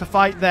you to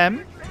fight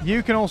them.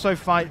 You can also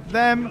fight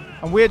them,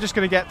 and we're just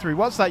going to get through.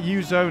 What's that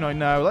Uzonoi?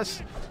 No,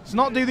 let's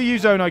not do the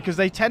Uzonoi because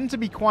they tend to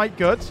be quite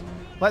good.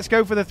 Let's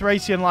go for the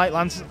Thracian Light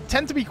Lancers.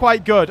 Tend to be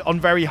quite good on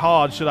very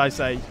hard, should I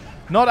say.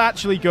 Not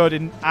actually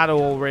good at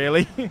all,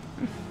 really.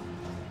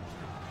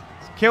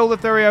 Kill the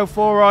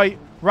Thureophoroi.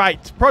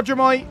 Right,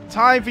 Prodromoi,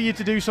 time for you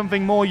to do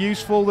something more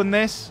useful than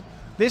this.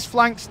 This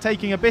flank's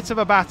taking a bit of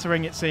a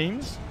battering, it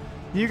seems.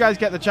 You guys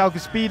get the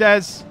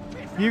Chalcaspides.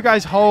 You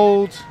guys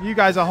hold. You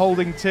guys are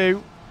holding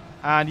too.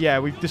 And yeah,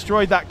 we've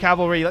destroyed that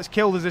cavalry. Let's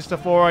kill the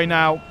Zistophori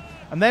now.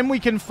 And then we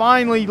can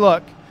finally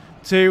look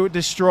to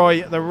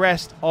destroy the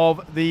rest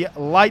of the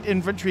light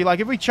infantry. Like,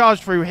 if we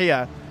charge through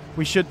here,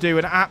 we should do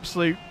an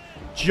absolute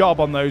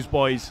job on those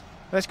boys.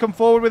 Let's come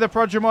forward with a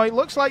Prodromoi.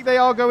 Looks like they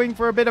are going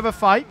for a bit of a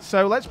fight.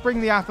 So let's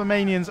bring the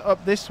Athenians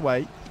up this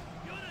way.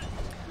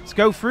 Let's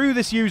go through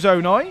this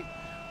Uzonoi.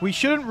 We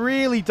shouldn't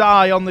really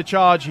die on the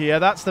charge here.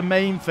 That's the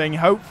main thing,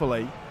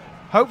 hopefully.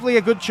 Hopefully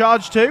a good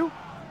charge too.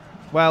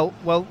 Well,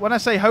 when I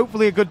say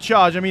hopefully a good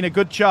charge, I mean a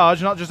good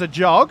charge, not just a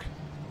jog.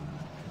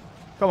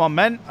 Come on,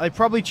 men. They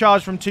probably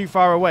charged from too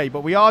far away,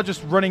 but we are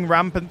just running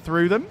rampant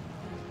through them.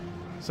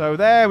 So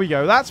there we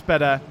go. That's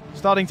better.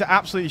 Starting to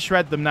absolutely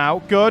shred them now.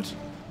 Good.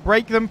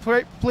 Break them,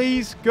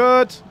 please.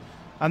 Good.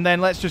 And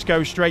then let's just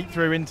go straight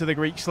through into the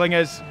Greek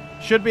slingers.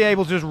 Should be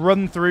able to just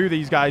run through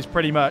these guys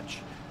pretty much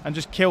and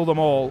just kill them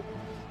all.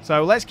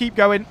 So let's keep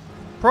going.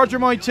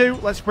 Prodromoi 2,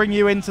 let's bring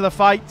you into the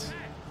fight.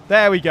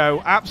 There we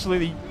go.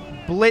 Absolutely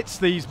blitz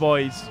these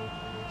boys.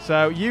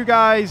 So you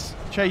guys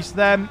chase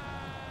them.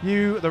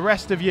 The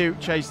rest of you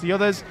chase the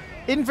others.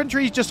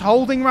 Infantry's just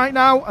holding right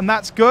now, and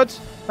that's good.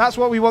 That's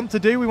what we want to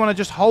do. We want to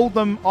just hold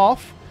them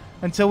off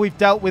until we've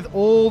dealt with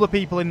all the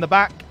people in the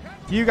back.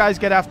 You guys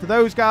get after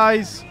those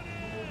guys.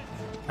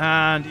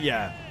 And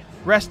yeah,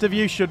 rest of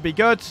you should be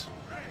good.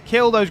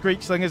 Kill those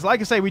Greek slingers. Like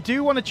I say, we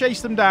do want to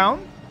chase them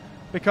down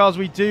because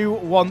we do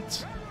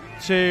want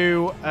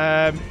to,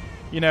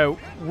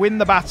 win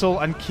the battle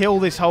and kill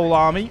this whole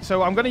army.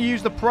 So I'm going to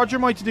use the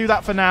Prodromoi to do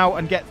that for now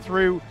and get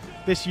through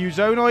this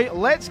Eusonoi.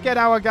 Let's get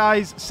our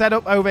guys set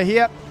up over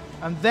here,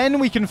 and then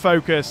we can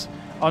focus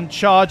on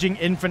charging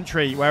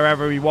infantry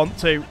wherever we want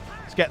to.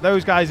 Let's get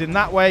those guys in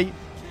that way.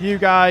 You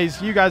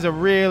guys are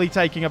really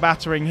taking a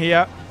battering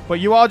here, but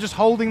you are just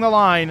holding the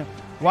line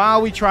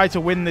while we try to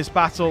win this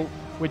battle,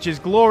 which is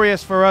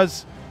glorious for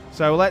us.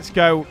 So let's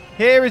go.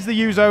 Here is the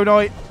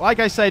Eusonoi. Like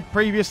I said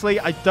previously,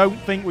 I don't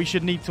think we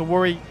should need to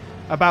worry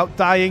about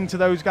dying to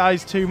those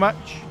guys too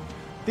much.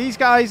 These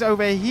guys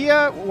over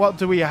here, what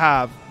do we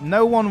have?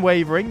 No one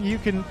wavering. You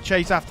can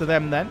chase after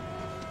them then.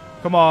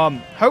 Come on.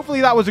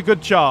 Hopefully that was a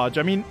good charge.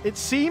 I mean, it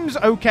seems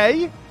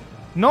okay.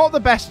 Not the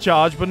best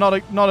charge, but not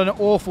an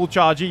awful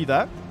charge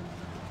either.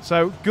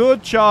 So,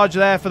 good charge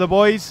there for the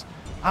boys.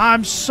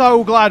 I'm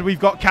so glad we've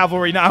got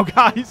cavalry now,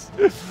 guys.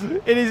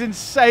 It is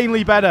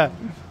insanely better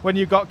when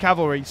you've got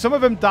cavalry. Some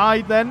of them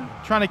died then,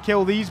 trying to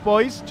kill these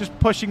boys, just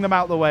pushing them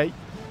out the way.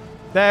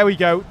 There we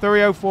go.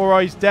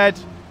 Thureophoroi dead.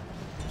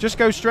 Just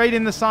go straight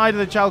in the side of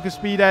the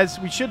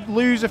Chalcospides. We should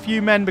lose a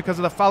few men because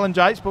of the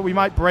Phalangites, but we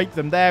might break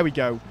them. There we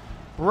go.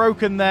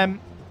 Broken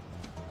them.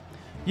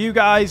 You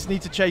guys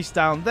need to chase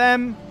down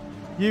them.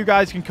 You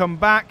guys can come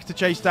back to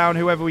chase down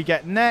whoever we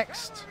get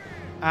next.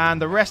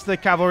 And the rest of the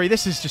cavalry,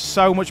 this is just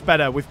so much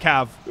better with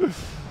cav.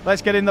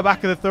 Let's get in the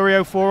back of the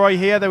Thureophoroi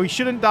here, though we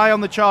shouldn't die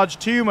on the charge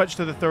too much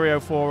to the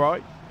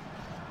Thureophoroi.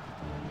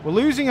 We're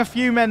losing a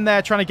few men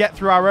there trying to get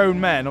through our own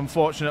men,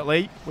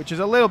 unfortunately, which is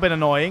a little bit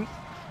annoying.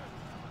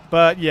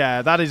 But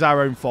yeah, that is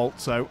our own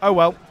fault, so oh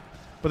well.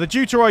 But the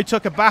Deuteroi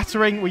took a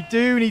battering. We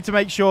do need to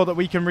make sure that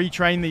we can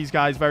retrain these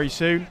guys very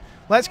soon.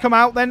 Let's come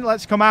out then.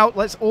 Let's come out.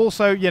 Let's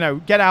also, you know,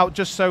 get out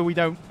just so we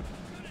don't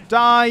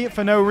die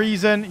for no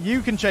reason.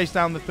 You can chase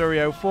down the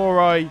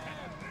Thureophoroi.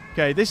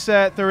 Okay, this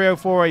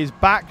Thureophoroi is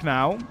back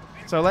now.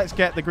 So let's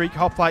get the Greek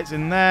hoplites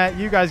in there.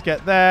 You guys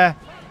get there.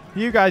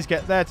 You guys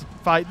get there to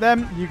fight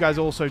them. You guys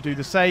also do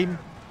the same.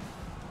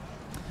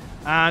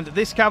 And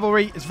this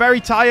cavalry is very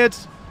tired.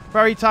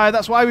 Very tired.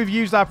 That's why we've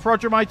used our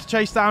Prodromite to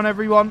chase down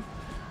everyone.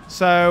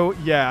 So,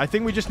 yeah, I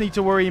think we just need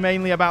to worry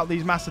mainly about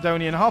these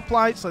Macedonian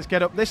hoplites. Let's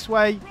get up this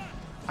way.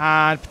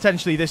 And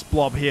potentially this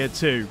blob here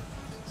too.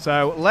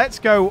 So, let's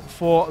go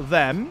for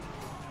them.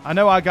 I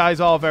know our guys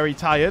are very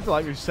tired,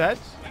 like we've said.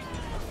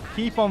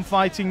 Keep on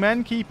fighting,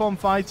 men. Keep on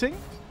fighting.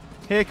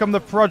 Here come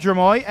the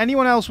Prodromoi.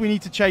 Anyone else we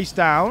need to chase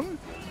down?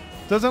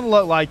 Doesn't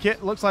look like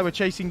it. Looks like we're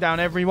chasing down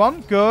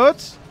everyone.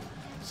 Good.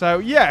 So,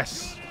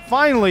 yes.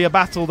 Finally, a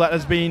battle that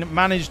has been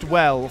managed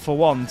well for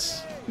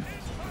once.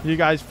 You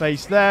guys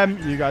face them.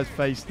 You guys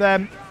face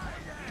them.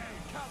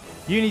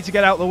 You need to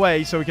get out of the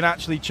way so we can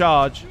actually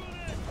charge.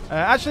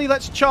 Actually,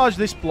 let's charge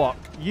this block.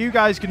 You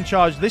guys can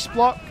charge this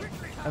block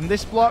and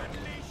this block.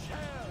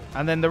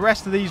 And then the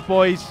rest of these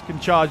boys can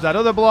charge that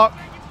other block.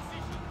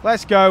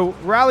 Let's go.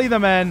 Rally the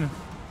men.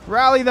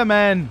 Rally the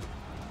men.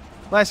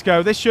 Let's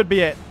go. This should be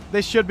it.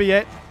 This should be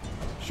it.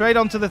 Straight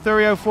onto the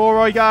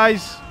Thureophoroi,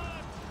 guys.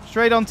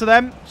 Straight onto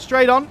them.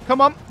 Straight on.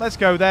 Come on. Let's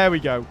go. There we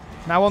go.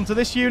 Now onto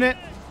this unit.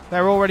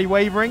 They're already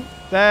wavering.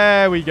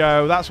 There we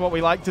go. That's what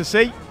we like to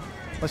see.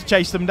 Let's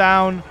chase them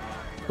down.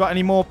 Got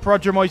any more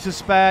Prodromoi to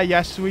spare?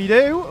 Yes, we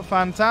do.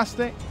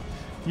 Fantastic.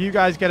 You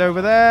guys get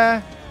over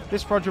there.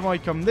 This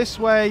Prodromoi come this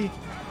way.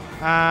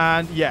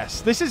 And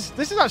yes, this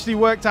has actually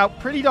worked out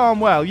pretty darn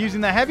well.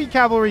 Using the heavy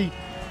cavalry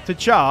to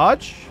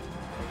charge.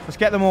 Let's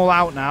get them all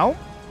out now.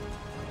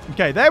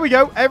 Okay, there we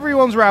go.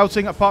 Everyone's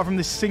routing apart from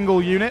this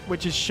single unit,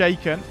 which is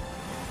shaken.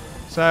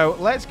 So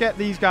let's get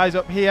these guys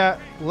up here.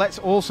 Let's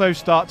also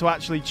start to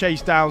actually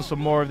chase down some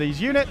more of these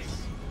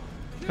units.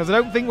 Because I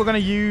don't think we're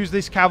going to use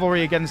this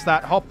cavalry against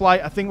that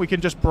hoplite. I think we can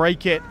just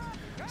break it.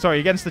 Sorry,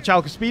 against the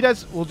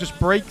Chalcospides. We'll just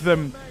break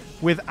them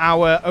with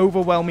our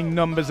overwhelming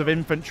numbers of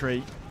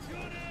infantry.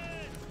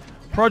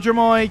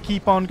 Prodromoi,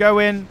 keep on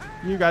going.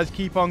 You guys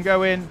keep on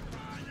going.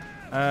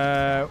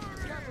 Yeah,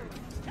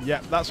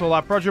 that's all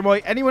our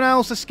Prodromoi. Anyone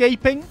else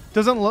escaping?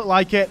 Doesn't look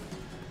like it.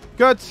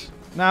 Good.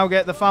 Now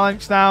get the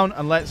phalanx down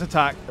and let's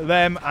attack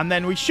them. And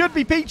then we should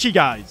be peachy,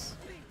 guys.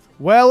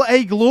 Well,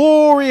 a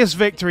glorious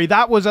victory.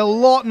 That was a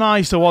lot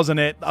nicer, wasn't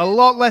it? A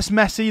lot less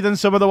messy than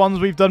some of the ones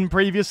we've done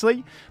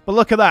previously. But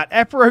look at that.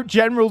 Epirus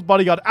General's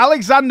Bodyguard.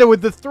 Alexander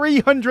with the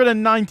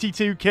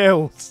 392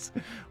 kills.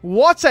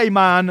 What a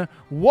man.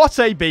 What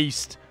a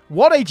beast.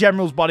 What a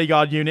General's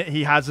Bodyguard unit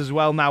he has as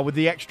well now with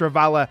the extra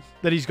valor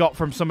that he's got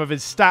from some of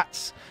his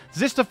stats.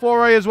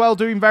 Zistophoroi as well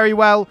doing very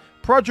well.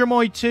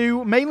 Prodromoi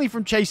too, mainly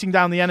from chasing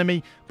down the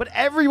enemy. But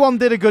everyone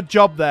did a good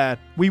job there.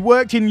 We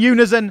worked in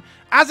unison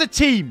as a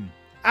team.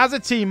 As a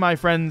team, my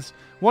friends.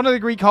 One of the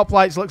Greek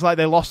hoplites looks like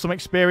they lost some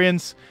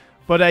experience.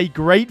 But a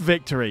great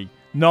victory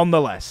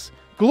nonetheless.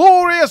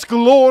 Glorious,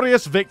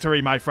 glorious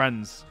victory, my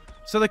friends.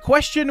 So the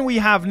question we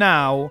have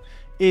now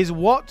is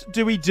what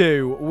do we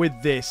do with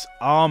this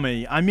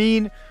army? I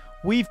mean,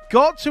 we've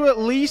got to at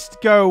least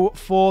go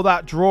for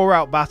that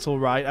draw-out battle,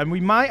 right? And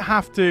we might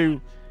have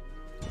to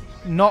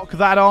knock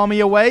that army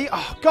away.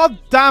 Oh, god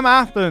damn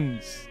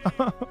Athens.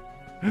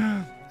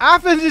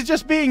 Athens is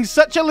just being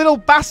such a little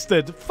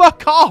bastard.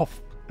 Fuck off.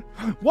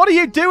 What are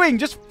you doing?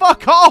 Just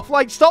fuck off.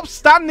 Like, stop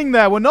standing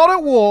there. We're not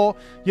at war.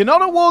 You're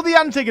not at war with the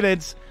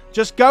Antigonids.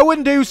 Just go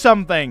and do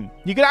something.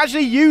 You can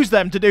actually use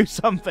them to do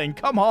something.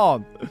 Come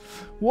on.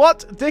 What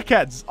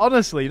dickheads.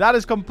 Honestly, that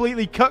has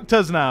completely cucked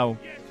us now.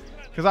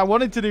 Because I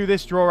wanted to do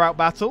this draw-out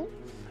battle.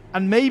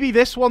 And maybe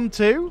this one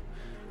too.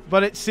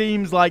 But it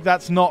seems like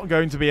that's not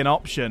going to be an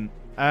option.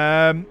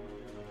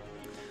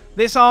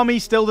 This army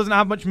still doesn't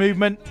have much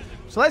movement.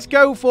 So let's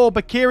go for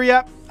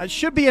Baktria. It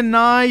should be a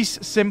nice,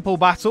 simple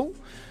battle.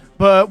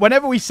 But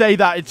whenever we say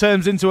that, it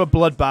turns into a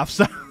bloodbath.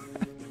 So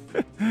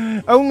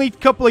only a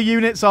couple of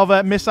units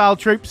of missile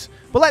troops.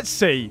 But let's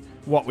see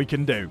what we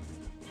can do.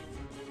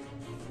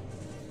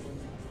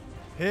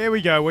 Here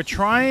we go. We're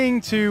trying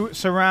to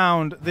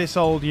surround this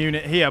old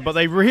unit here. But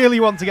they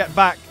really want to get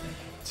back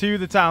to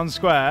the town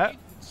square.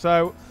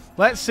 So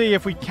let's see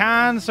if we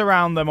can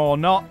surround them or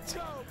not.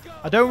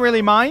 I don't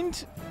really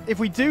mind. If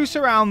we do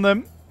surround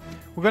them,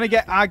 we're going to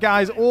get our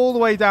guys all the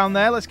way down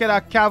there. Let's get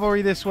our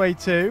cavalry this way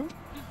too.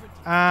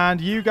 And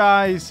you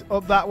guys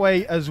up that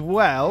way as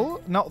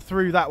well. Not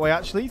through that way,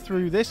 actually.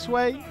 Through this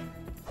way.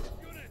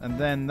 And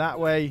then that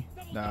way.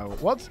 No.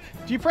 What?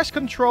 Do you press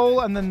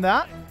control and then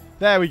that?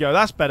 There we go.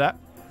 That's better.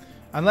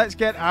 And let's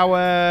get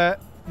our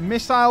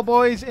missile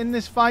boys in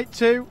this fight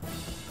too.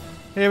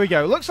 Here we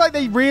go. Looks like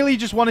they really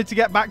just wanted to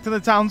get back to the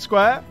town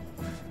square.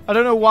 I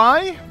don't know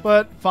why,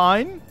 but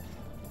fine.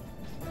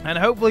 And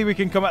hopefully we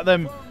can come at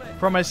them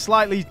from a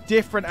slightly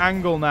different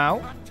angle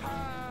now.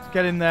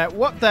 Get in there.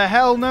 What the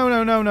hell? No,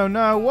 no, no, no,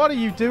 no. What are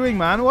you doing,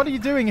 man? What are you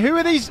doing? Who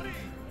are these?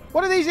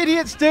 What are these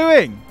idiots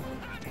doing?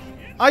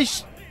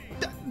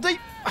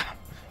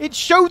 It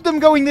showed them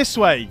going this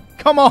way.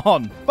 Come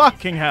on.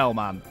 Fucking hell,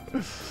 man.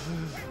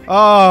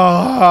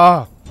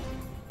 Oh.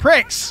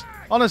 Pricks.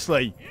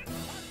 Honestly.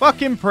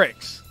 Fucking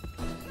pricks.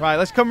 Right,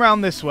 let's come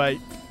around this way.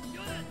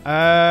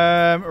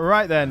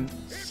 Right then.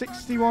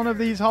 61 of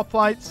these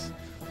hoplites.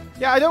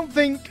 Yeah, I don't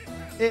think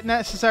it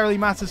necessarily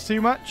matters too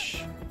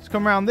much.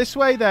 Come around this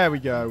way. There we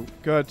go.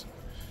 Good.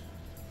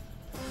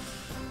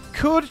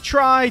 Could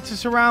try to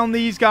surround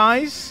these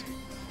guys.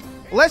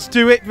 Let's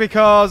do it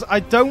because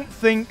I don't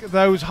think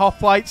those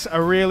hoplites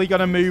are really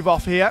going to move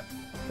off here.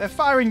 They're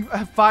firing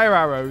fire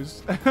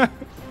arrows.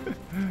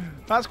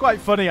 That's quite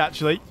funny,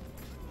 actually.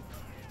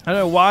 I don't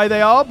know why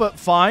they are, but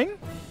fine.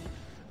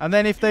 And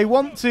then if they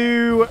want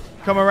to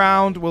come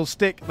around, we'll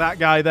stick that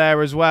guy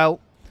there as well.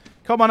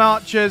 Come on,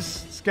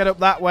 archers. Let's get up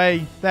that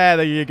way.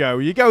 There you go.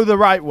 You go the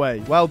right way.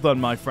 Well done,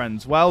 my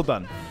friends. Well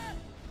done.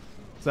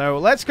 So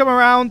let's come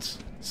around,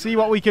 see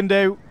what we can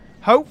do.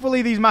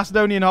 Hopefully these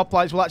Macedonian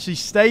hoplites will actually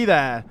stay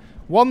there.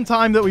 One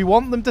time that we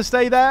want them to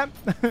stay there.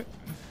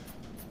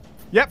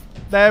 Yep,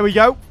 there we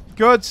go.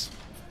 Good.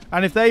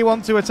 And if they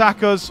want to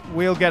attack us,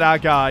 we'll get our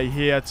guy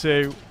here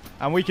too.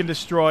 And we can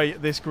destroy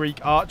this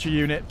Greek archer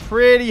unit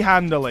pretty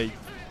handily.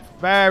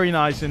 Very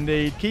nice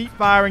indeed. Keep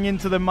firing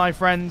into them, my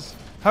friends.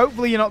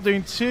 Hopefully you're not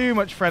doing too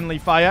much friendly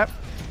fire.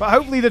 But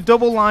hopefully the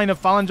double line of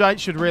phalangites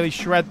should really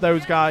shred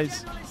those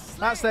guys.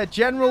 That's their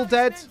general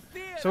dead.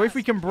 So if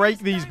we can break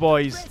these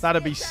boys,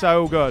 that'd be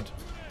so good.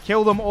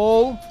 Kill them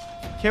all.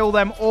 Kill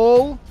them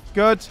all.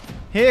 Good.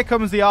 Here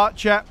comes the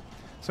archer.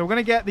 So we're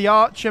going to get the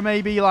archer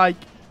maybe like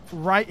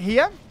right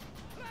here.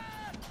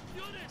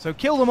 So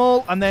kill them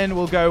all. And then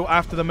we'll go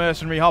after the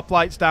mercenary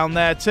hoplites down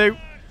there too.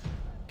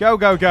 Go,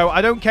 go, go.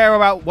 I don't care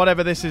about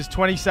whatever this is.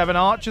 27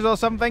 archers or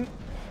something.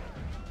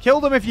 Kill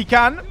them if you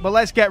can, but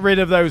let's get rid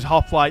of those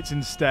hoplites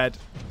instead.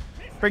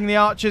 Bring the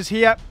archers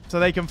here so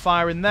they can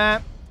fire in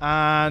there.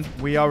 And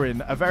we are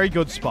in a very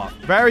good spot.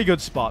 Very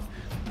good spot.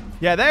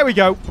 Yeah, there we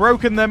go.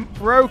 Broken them.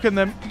 Broken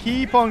them.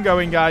 Keep on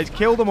going, guys.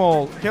 Kill them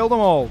all. Kill them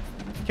all.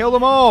 Kill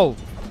them all.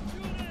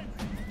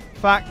 In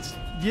fact,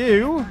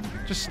 you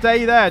just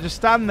stay there. Just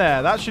stand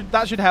there. That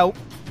should help.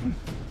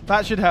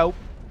 That should help.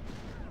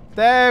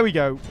 There we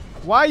go.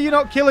 Why are you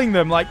not killing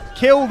them? Like,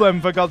 kill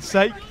them, for God's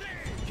sake.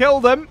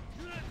 Kill them.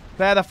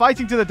 There, they're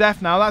fighting to the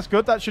death now. That's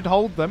good. That should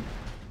hold them.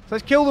 So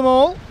let's kill them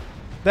all.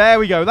 There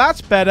we go.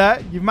 That's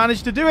better. You've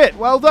managed to do it.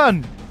 Well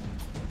done.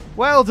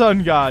 Well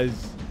done,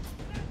 guys.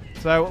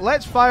 So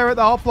let's fire at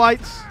the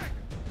hoplites.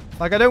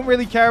 Like, I don't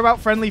really care about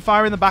friendly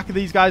fire in the back of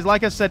these guys.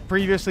 Like I said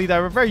previously,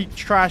 they're a very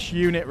trash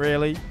unit,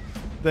 really.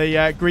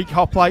 The Greek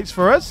hoplites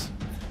for us.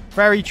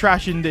 Very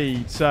trash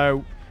indeed.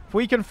 So if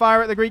we can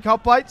fire at the Greek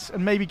hoplites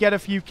and maybe get a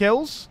few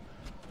kills,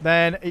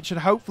 then it should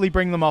hopefully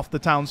bring them off the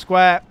town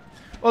square.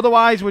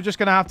 Otherwise, we're just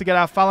going to have to get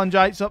our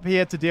phalangites up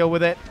here to deal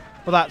with it.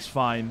 But that's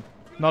fine.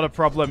 Not a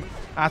problem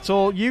at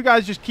all. You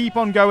guys just keep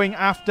on going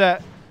after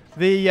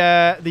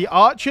the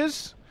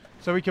archers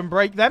so we can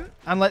break them.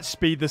 And let's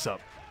speed this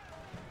up.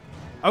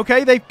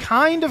 Okay, they've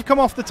kind of come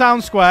off the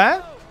town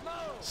square.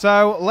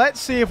 So let's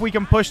see if we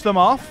can push them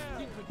off.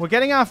 We're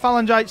getting our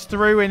phalangites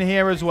through in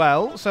here as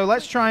well. So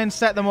let's try and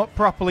set them up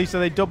properly so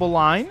they double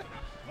line.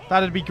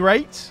 That'd be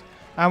great.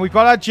 And we've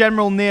got our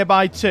general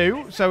nearby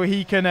too. So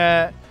he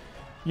can,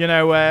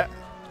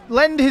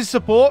 lend his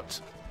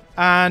support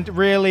and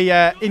really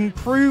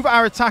improve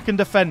our attack and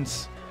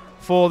defense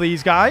for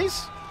these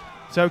guys.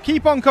 So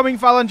keep on coming,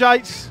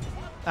 phalangites.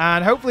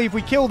 And hopefully if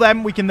we kill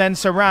them, we can then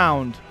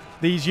surround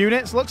these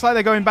units. Looks like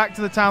they're going back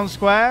to the town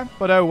square,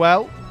 but oh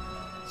well.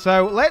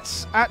 So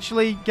let's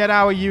actually get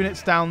our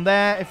units down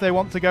there if they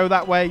want to go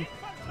that way.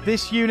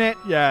 This unit,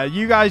 yeah,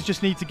 you guys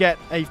just need to get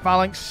a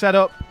phalanx set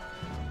up.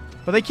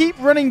 But they keep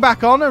running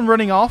back on and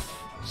running off.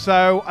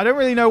 So I don't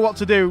really know what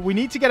to do. We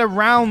need to get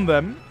around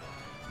them.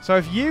 So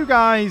if you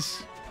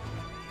guys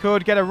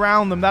could get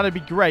around them, that'd be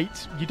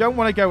great. You don't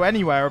want to go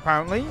anywhere,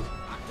 apparently.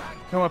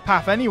 Don't want to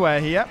path anywhere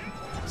here.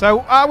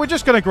 So we're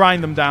just going to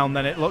grind them down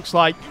then, it looks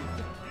like.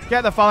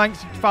 Get the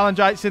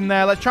phalangites in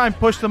there. Let's try and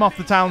push them off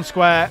the town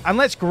square. And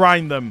let's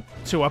grind them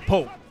to a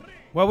pulp.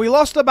 Well, we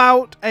lost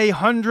about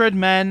 100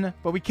 men,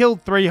 but we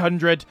killed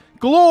 300.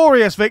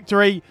 Glorious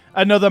victory.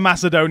 Another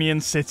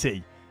Macedonian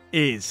city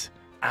is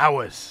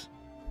ours.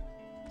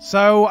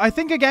 So I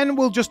think, again,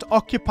 we'll just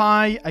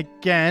occupy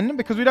again,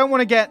 because we don't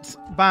want to get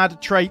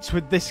bad traits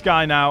with this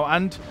guy now.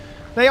 And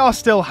they are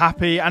still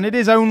happy, and it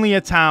is only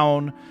a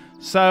town.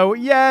 So,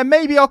 yeah,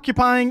 maybe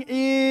occupying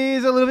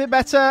is a little bit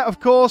better, of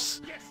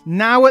course.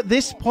 Now, at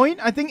this point,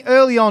 I think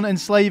early on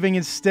enslaving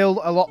is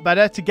still a lot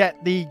better to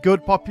get the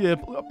good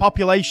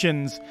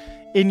populations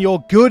in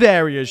your good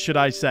areas, should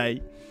I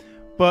say.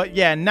 But,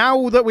 yeah,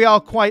 now that we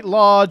are quite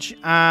large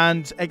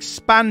and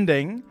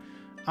expanding,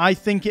 I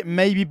think it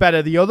may be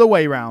better the other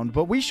way around.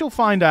 But we shall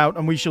find out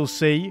and we shall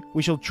see.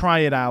 We shall try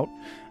it out.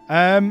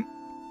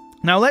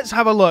 Now, let's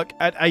have a look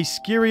at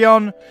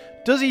Askerion.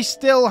 Does he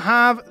still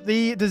have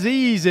the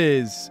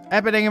diseases?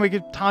 Epidemic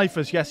of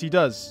typhus. Yes, he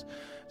does.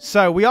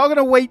 So we are going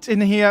to wait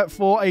in here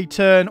for a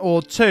turn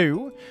or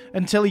two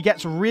until he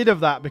gets rid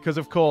of that, because,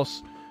 of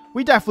course,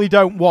 we definitely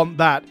don't want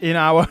that in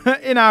our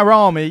in our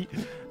army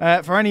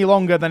for any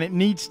longer than it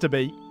needs to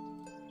be.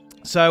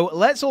 So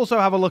let's also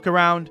have a look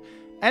around.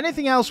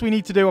 Anything else we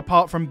need to do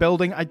apart from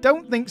building? I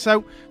don't think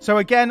so. So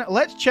again,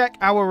 let's check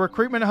our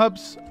recruitment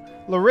hubs.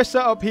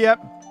 Larissa up here,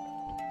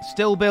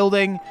 still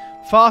building.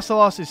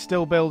 Pharsalos is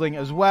still building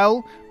as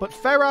well, but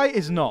Ferrai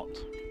is not.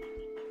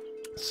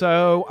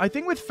 So I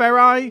think with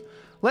Ferrai,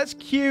 let's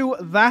queue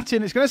that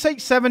in. It's going to take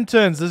 7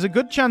 turns. There's a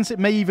good chance it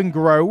may even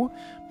grow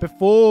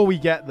before we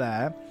get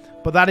there,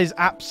 but that is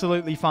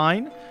absolutely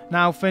fine.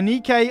 Now, for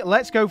Nike,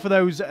 let's go for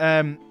those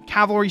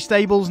cavalry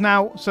stables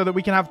now so that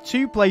we can have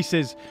 2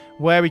 places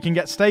where we can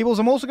get stables.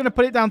 I'm also going to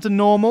put it down to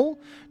normal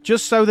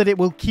just so that it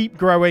will keep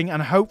growing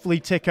and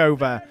hopefully tick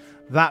over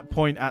that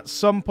point at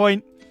some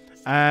point.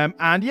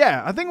 And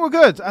yeah, I think we're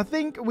good. I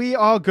think we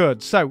are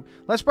good. So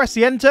let's press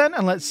the end turn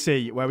and let's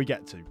see where we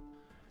get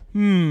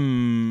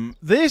to.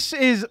 This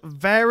is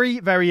very,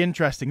 very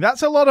interesting.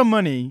 That's a lot of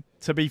money,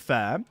 to be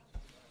fair.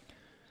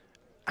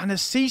 And a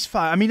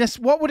ceasefire. I mean,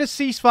 what would a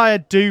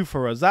ceasefire do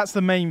for us? That's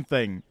the main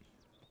thing.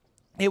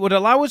 It would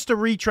allow us to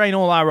retrain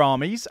all our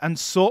armies and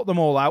sort them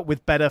all out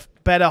with better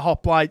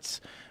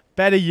hoplites,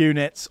 better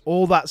units,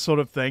 all that sort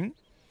of thing.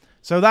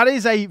 So that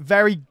is a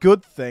very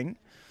good thing.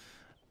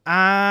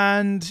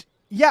 And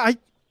yeah,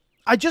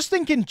 I just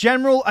think in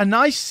general, a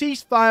nice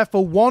ceasefire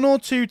for 1 or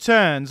 2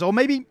 turns, or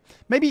maybe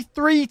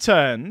 3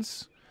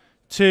 turns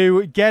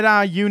to get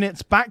our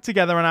units back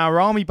together and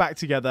our army back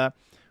together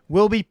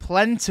will be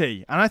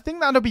plenty. And I think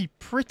that'll be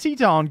pretty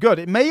darn good.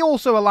 It may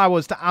also allow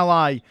us to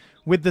ally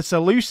with the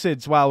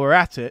Seleucids while we're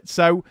at it.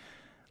 So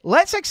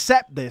let's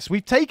accept this.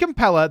 We've taken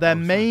Pella, their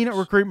main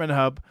recruitment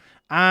hub,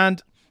 and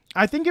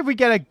I think if we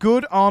get a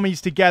good armies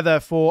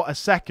together for a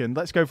second,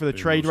 let's go for the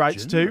trade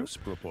rights too,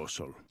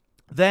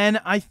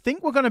 then I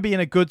think we're going to be in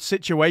a good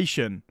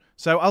situation.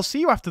 So I'll see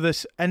you after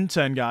this end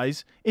turn,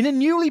 guys, in a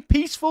newly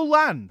peaceful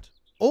land.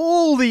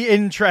 All the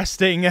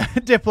interesting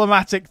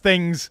diplomatic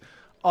things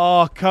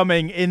are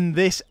coming in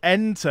this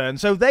end turn.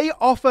 So they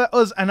offer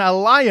us an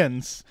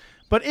alliance,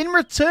 but in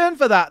return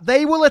for that,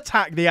 they will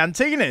attack the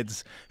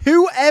Antigonids.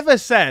 Whoever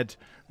said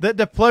that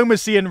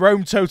diplomacy in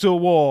Rome Total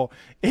War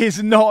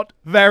is not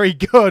very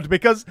good?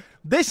 Because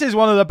this is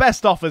one of the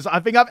best offers I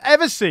think I've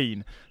ever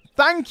seen.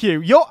 Thank you.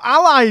 You're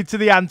allied to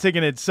the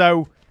Antigonids,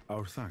 so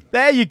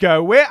there you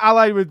go. We're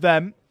allied with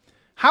them.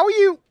 How are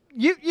you?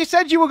 You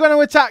said you were going to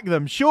attack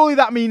them. Surely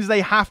that means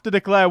they have to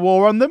declare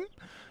war on them.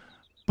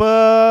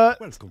 But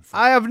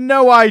I have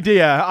no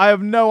idea. I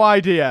have no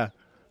idea.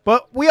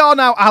 But we are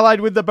now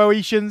allied with the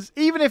Boiotians,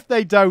 even if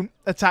they don't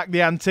attack the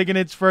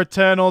Antigonids for a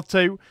turn or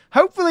 2.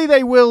 Hopefully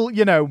they will,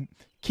 you know,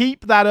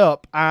 keep that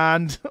up.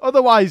 And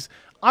otherwise,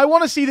 I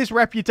want to see this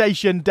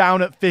reputation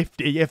down at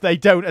 50 if they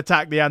don't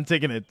attack the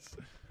Antigonids.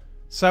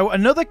 So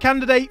another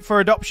candidate for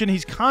adoption.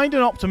 He's kind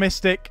and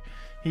optimistic.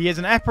 He is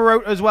an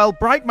Epeiros as well.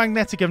 Bright,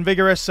 magnetic, and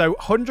vigorous. So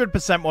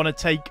 100% want to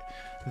take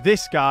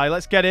this guy.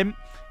 Let's get him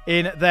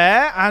in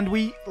there. And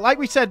we, like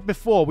we said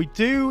before, we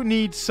do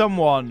need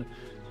someone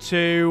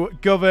to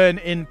govern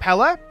in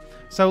Pella.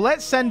 So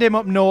let's send him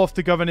up north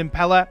to govern in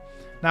Pella.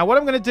 Now what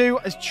I'm going to do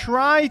is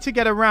try to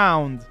get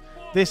around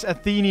this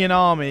Athenian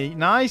army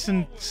nice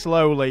and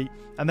slowly.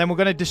 And then we're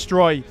going to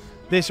destroy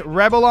this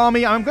rebel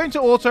army. I'm going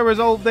to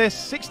auto-resolve this.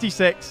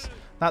 66.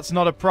 That's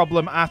not a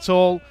problem at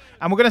all.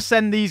 And we're going to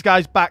send these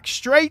guys back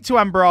straight to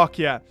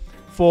Ambracia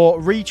for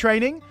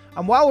retraining.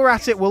 And while we're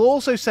at it, we'll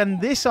also send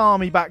this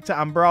army back to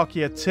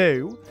Ambracia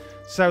too.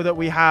 so that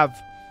we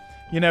have,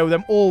 you know,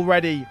 them all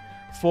ready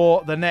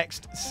for the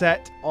next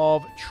set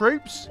of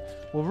troops.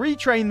 We'll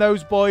retrain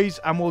those boys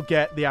and we'll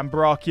get the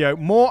Ambrachio.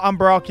 More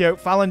Ambrachio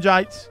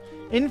Phalangites.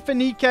 In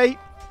Phoenice,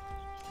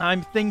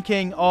 I'm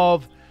thinking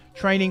of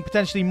training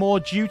potentially more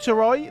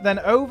Deuteroi. Then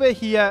over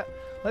here,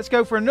 let's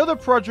go for another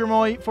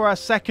Prodromoi for our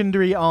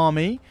secondary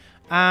army.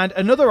 And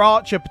another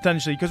archer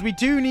potentially, because we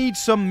do need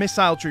some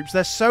missile troops.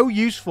 They're so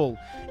useful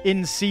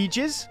in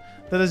sieges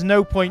that there's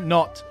no point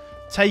not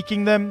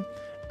taking them.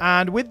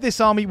 And with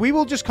this army, we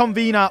will just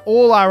convene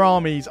all our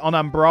armies on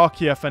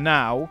Ambrachia for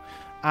now.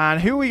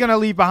 And who are we going to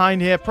leave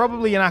behind here?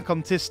 Probably an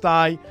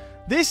Akontistai.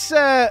 This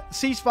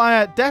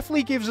ceasefire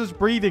definitely gives us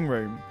breathing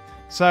room.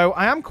 So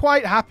I am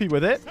quite happy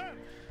with it.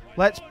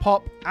 Let's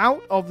pop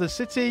out of the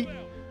city.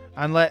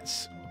 And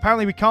let's...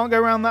 Apparently we can't go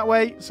around that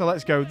way. So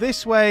let's go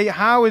this way.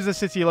 How is the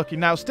city looking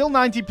now? Still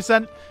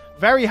 90%.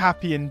 Very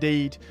happy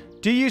indeed.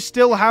 Do you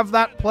still have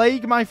that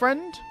plague, my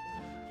friend?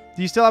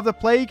 Do you still have the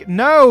plague?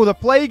 No, the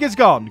plague is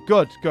gone.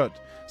 Good, good.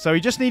 So he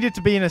just needed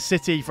to be in a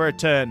city for a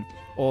turn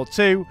or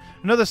two.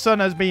 Another son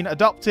has been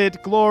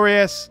adopted.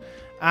 Glorious.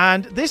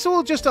 And this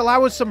will just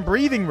allow us some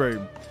breathing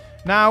room.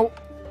 Now,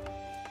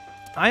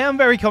 I am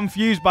very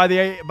confused by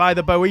the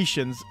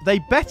Boiotians. They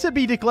better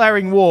be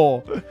declaring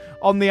war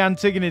on the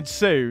Antigonids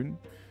soon.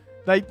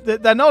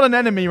 They're not an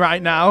enemy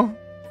right now.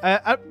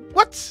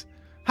 What?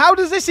 How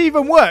does this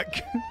even work?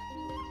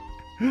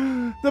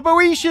 The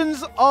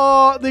Boiotians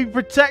are the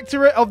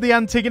protectorate of the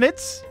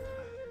Antigonids,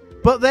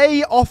 but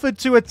they offered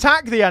to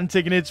attack the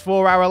Antigonids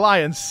for our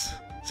alliance.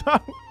 So,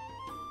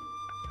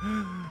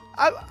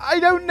 I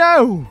don't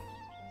know.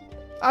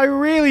 I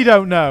really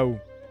don't know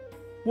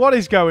what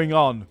is going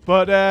on.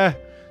 But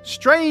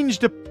strange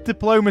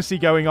diplomacy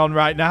going on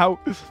right now.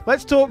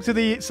 Let's talk to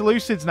the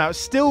Seleucids now. It's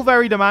still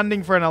very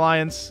demanding for an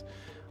alliance.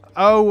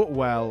 Oh,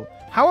 well.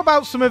 How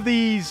about some of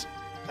these,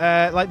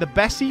 like the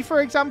Bessie,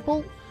 for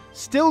example?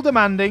 Still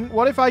demanding.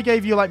 What if I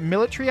gave you, like,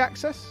 military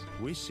access?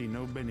 We see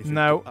no benefit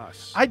No. to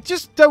us. I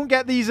just don't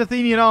get these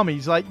Athenian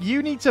armies. Like,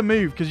 you need to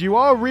move, because you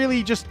are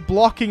really just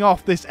blocking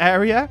off this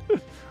area.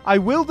 I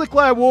will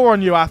declare war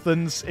on you,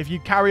 Athens, if you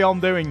carry on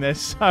doing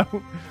this.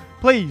 So,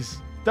 please,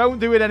 don't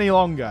do it any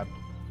longer.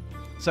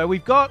 So,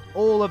 we've got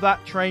all of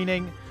that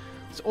training.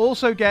 Let's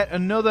also get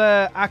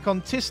another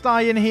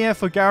Akontistai in here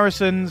for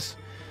garrisons.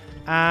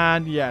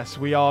 And, yes,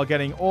 we are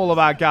getting all of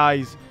our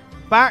guys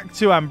back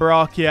to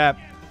Ambrachia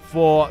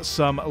for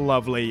some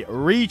lovely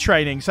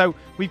retraining. So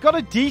we've got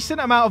a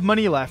decent amount of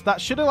money left. That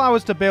should allow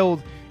us to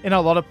build in a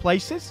lot of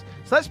places.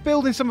 So let's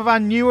build in some of our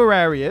newer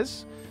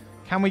areas.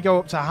 Can we go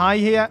up to high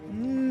here?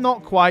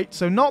 Not quite.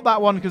 So not that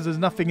one because there's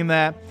nothing in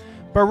there.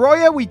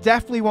 Beroia we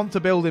definitely want to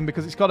build in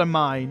because it's got a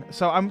mine.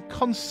 So I'm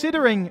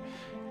considering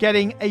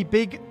getting a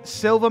big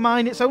silver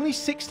mine. It's only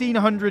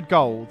 1,600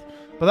 gold.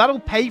 But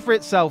that'll pay for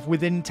itself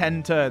within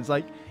 10 turns.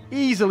 Like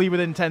easily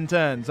within 10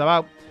 turns.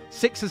 About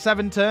 6 or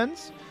 7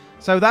 turns.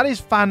 So that is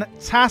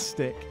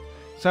fantastic.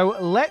 So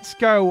let's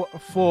go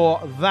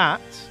for that.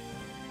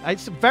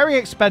 It's very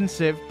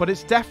expensive, but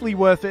it's definitely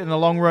worth it in the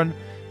long run.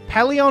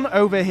 Pelion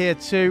over here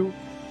too.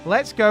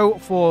 Let's go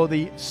for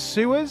the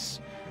sewers.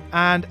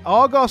 And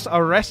Argos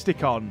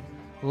Aresticon.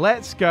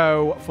 Let's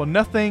go for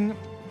nothing.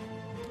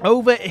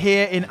 Over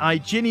here in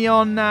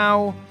Iginion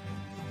now.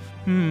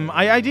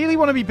 I ideally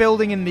want to be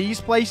building in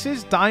these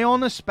places.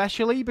 Dion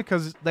especially,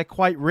 because they're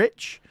quite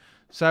rich.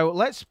 So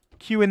let's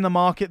queue in the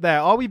market there.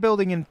 Are we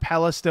building in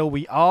Pella still?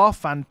 We are.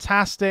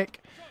 Fantastic.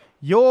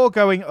 You're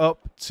going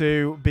up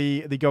to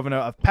be the governor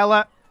of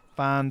Pella.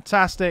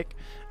 Fantastic.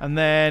 And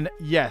then,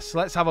 yes,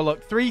 let's have a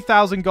look.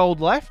 3,000 gold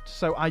left.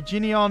 So,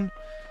 Iginion,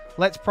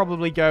 let's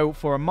probably go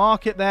for a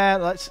market there.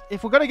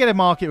 If we're going to get a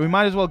market, we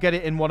might as well get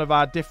it in one of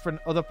our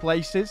different other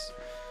places.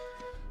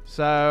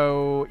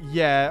 So,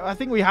 yeah, I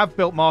think we have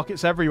built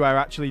markets everywhere,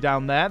 actually,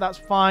 down there. That's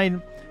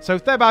fine. So,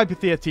 Thebai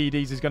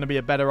Theatides is going to be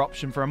a better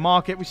option for a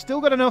market. We've still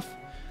got enough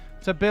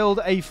to build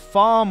a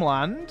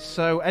farmland.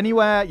 So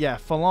anywhere, yeah,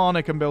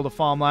 Falana can build a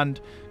farmland.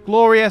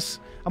 Glorious.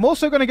 I'm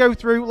also going to go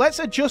through, let's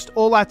adjust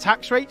all our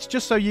tax rates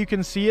just so you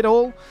can see it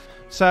all.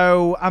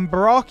 So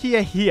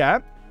Ambrachia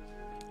here,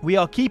 we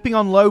are keeping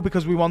on low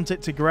because we want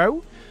it to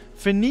grow.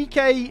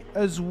 Phoenice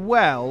as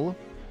well.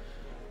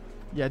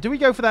 Yeah, do we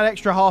go for that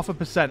extra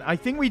 0.5%? I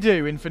think we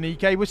do in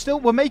Phoenice.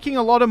 We're making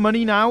a lot of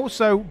money now,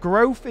 so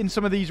growth in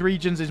some of these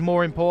regions is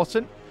more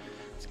important.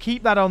 Let's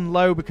keep that on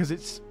low because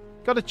it's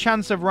got a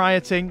chance of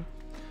rioting.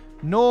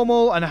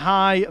 Normal and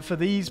high for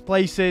these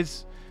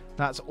places.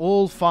 That's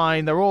all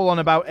fine. They're all on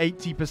about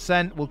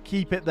 80%. We'll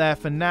keep it there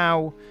for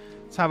now.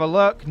 Let's have a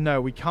look. No,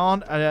 we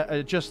can't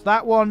adjust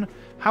that one.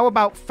 How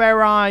about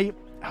Ferrai?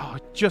 Oh,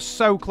 just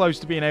so close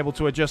to being able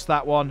to adjust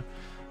that one.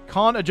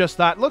 Can't adjust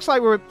that. Looks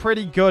like we're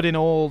pretty good in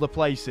all the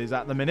places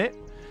at the minute,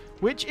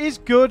 which is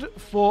good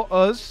for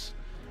us.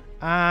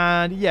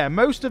 And yeah,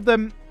 most of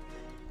them,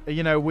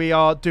 you know, we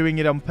are doing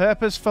it on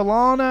purpose.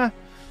 Falana's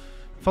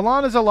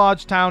a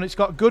large town. It's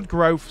got good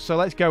growth, so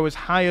let's go as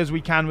high as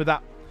we can with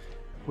that.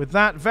 With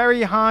that,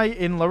 very high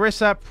in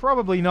Larissa,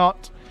 probably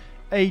not.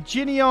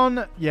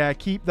 Aeginion, yeah,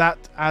 keep that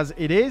as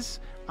it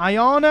is.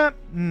 Iona.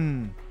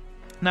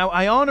 Now,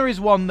 Iona is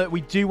one that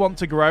we do want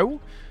to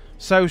grow.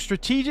 So,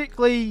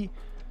 strategically,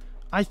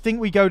 I think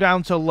we go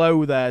down to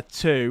low there,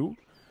 too.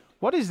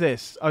 What is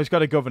this? Oh, it's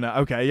got a governor.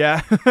 Okay,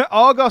 yeah.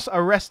 Argos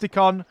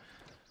Aresticon.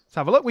 Let's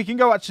have a look. We can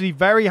go actually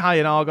very high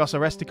in Argos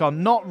Aresticon.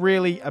 Not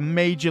really a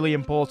majorly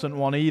important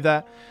one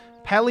either.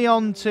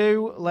 Pelion,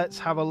 too. Let's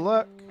have a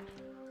look.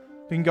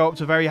 We can go up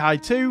to very high,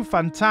 too.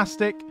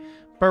 Fantastic.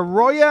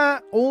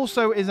 Beroia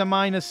also is a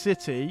minor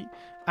city.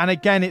 And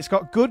again, it's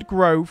got good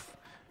growth.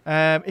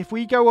 If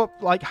we go up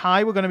like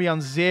high, we're going to be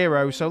on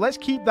 0. So let's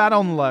keep that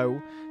on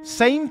low.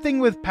 Same thing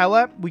with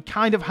Pella. We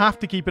kind of have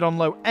to keep it on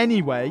low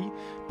anyway.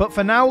 But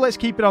for now, let's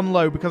keep it on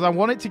low because I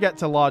want it to get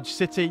to large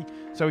city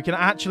so we can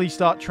actually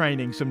start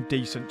training some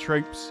decent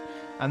troops.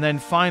 And then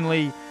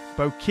finally,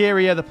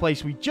 Baktria, the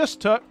place we just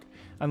took.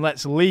 And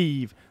let's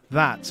leave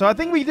that. So I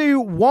think we do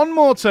one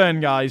more turn,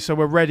 guys, so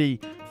we're ready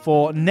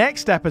for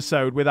next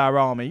episode with our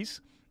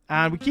armies.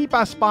 And we keep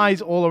our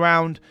spies all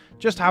around,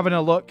 just having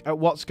a look at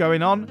what's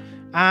going on.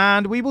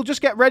 And we will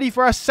just get ready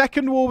for our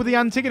second war with the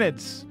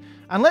Antigonids.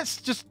 And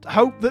let's just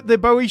hope that the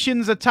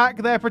Boiotians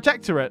attack their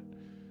protectorate.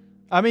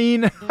 I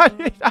mean,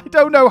 I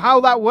don't know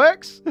how that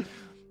works.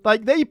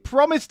 Like, they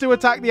promised to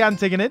attack the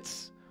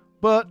Antigonids,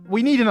 but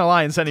we need an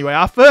alliance anyway.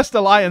 Our first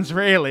alliance,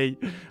 really.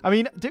 I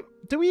mean,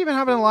 do we even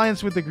have an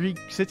alliance with the Greek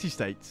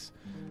city-states?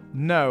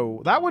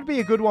 No. That would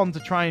be a good one to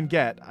try and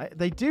get.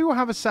 They do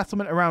have a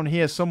settlement around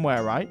here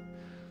somewhere, right?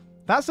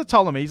 That's the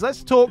Ptolemies.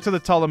 Let's talk to the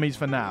Ptolemies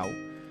for now.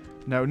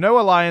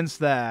 No alliance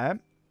there.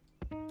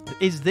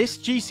 Is this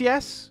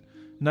GCS?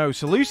 No,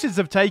 Seleucids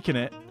have taken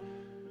it.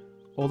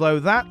 Although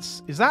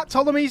is that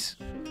Ptolemies?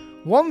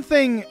 One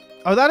thing...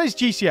 Oh, that is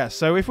GCS.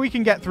 So if we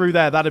can get through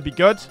there, that'd be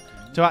good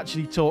to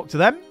actually talk to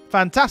them.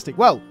 Fantastic.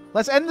 Well,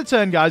 let's end the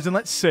turn, guys, and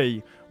let's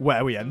see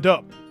where we end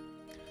up.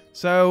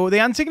 So the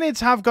Antigonids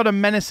have got a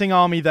menacing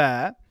army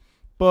there,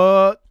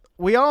 but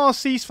we are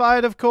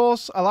ceasefired, of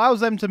course. Allows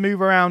them to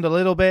move around a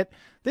little bit.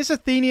 This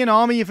Athenian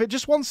army, if it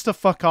just wants to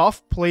fuck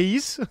off,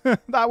 please,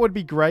 that would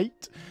be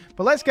great.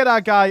 But let's get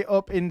our guy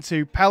up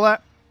into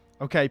Pella.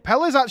 Okay,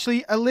 Pella's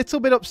actually a little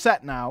bit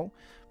upset now,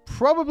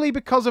 probably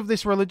because of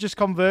this religious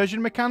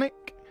conversion mechanic.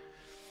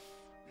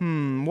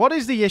 What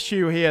is the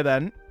issue here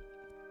then?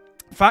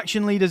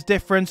 Faction leaders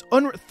difference,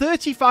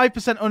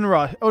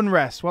 35%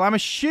 unrest. Well, I'm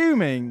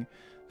assuming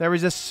there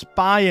is a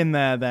spy in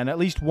there then, at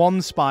least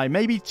one spy,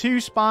 maybe 2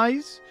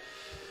 spies.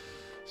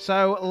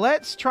 So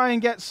let's try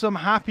and get some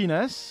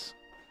happiness.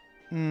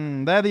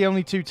 They're the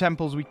only 2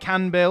 temples we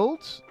can build.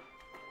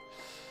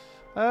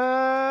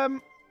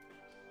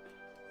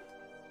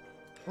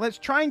 Let's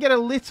try and get a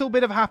little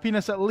bit of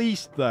happiness at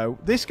least, though.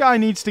 This guy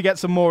needs to get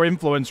some more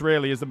influence,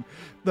 really, is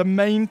the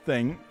main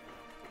thing.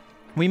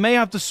 We may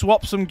have to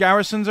swap some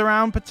garrisons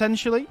around,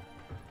 potentially.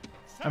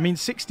 I mean,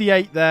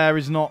 68 there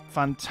is not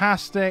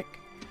fantastic.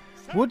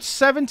 Would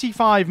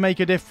 75 make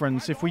a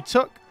difference if we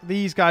took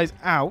these guys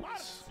out?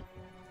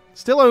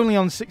 Still only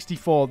on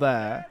 64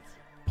 there.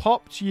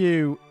 Popped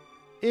you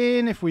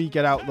in if we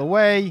get out of the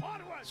way.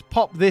 Let's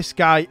pop this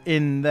guy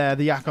in there,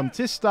 the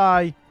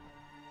Acontisti.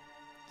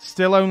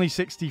 Still only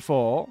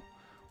 64.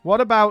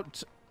 What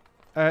about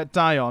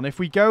Dion? If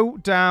we go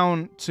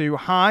down to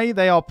high,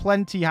 they are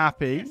plenty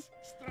happy.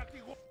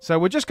 So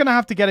we're just going to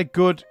have to get a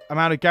good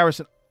amount of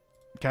garrison.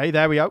 Okay,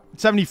 there we go.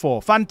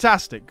 74.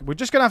 Fantastic. We're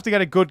just going to have to get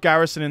a good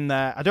garrison in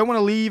there. I don't want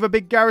to leave a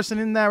big garrison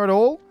in there at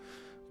all,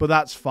 but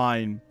that's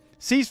fine.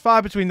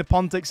 Ceasefire between the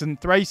Pontics and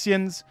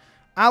Thracians.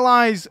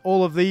 Allies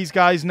all of these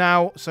guys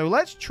now. So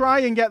let's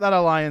try and get that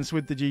alliance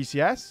with the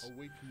GCS.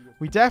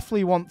 We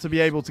definitely want to be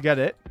able to get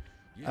it.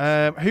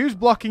 Who's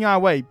blocking our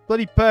way?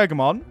 Bloody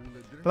Pergamon.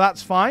 But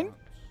that's fine.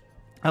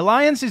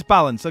 Alliance is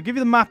balanced. I'll give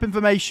you the map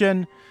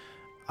information.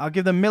 I'll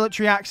give them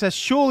military access.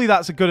 Surely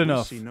that's good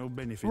enough.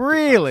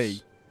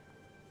 Really?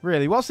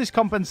 Really? What's this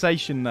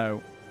compensation,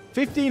 though?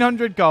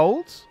 1,500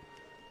 gold?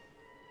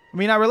 I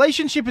mean, our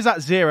relationship is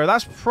at 0.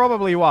 That's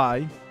probably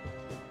why.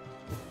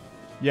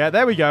 Yeah,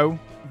 there we go.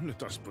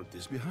 Let us put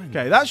this behind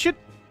Okay, that should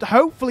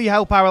hopefully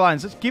help our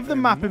alliance. Let's give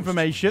them map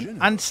information.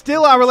 And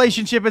still our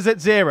relationship is at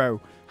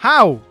 0.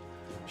 How?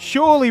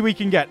 Surely we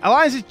can get...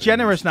 Alliance is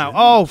generous now.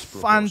 Oh,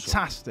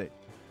 fantastic.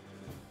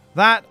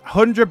 That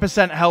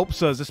 100%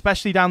 helps us,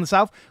 especially down the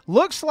south.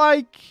 Looks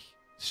like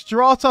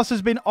Stratos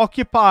has been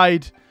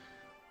occupied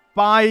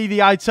by the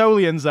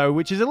Aitolians, though,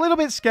 which is a little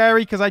bit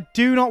scary because I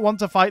do not want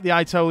to fight the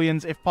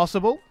Aitolians if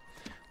possible.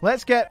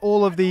 Let's get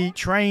all of the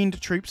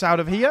trained troops out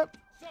of here.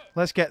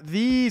 Let's get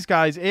these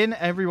guys in,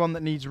 everyone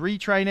that needs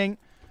retraining.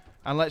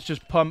 And let's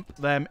just pump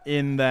them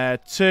in there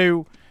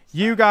too.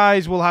 You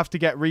guys will have to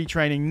get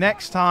retraining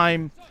next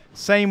time.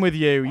 Same with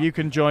you. You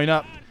can join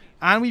up.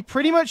 And we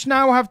pretty much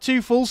now have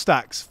 2 full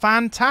stacks.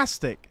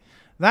 Fantastic.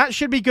 That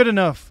should be good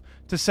enough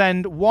to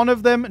send one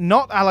of them,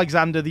 not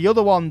Alexander, the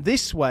other one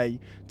this way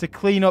to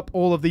clean up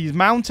all of these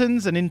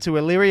mountains and into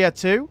Illyria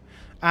too.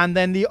 And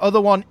then the other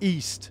one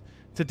east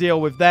to deal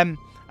with them.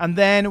 And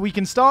then we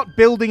can start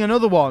building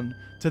another one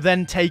to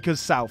then take us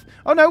south.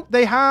 Oh no,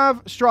 they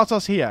have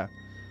Stratos here.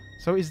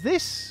 So is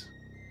this...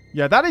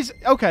 Yeah, that is...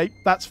 Okay,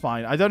 that's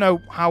fine. I don't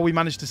know how we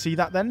managed to see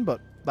that then,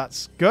 but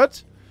that's good.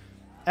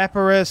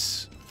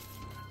 Epirus.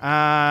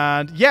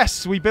 And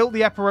yes, we built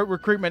the Epirot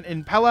recruitment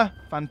in Pella.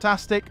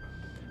 Fantastic.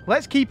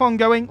 Let's keep on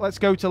going. Let's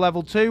go to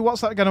level 2.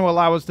 What's that going to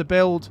allow us to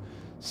build?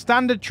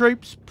 Standard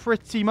troops,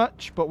 pretty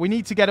much. But we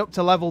need to get up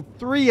to level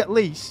 3 at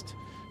least,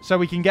 so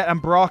we can get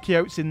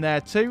Ambrachiotes in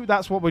there too.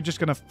 That's what we're just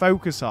going to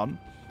focus on.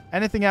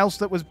 Anything else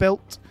that was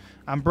built,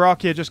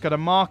 Ambrachia just got a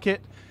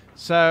market.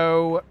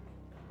 So,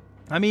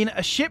 I mean,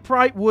 a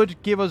shipwright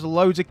would give us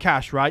loads of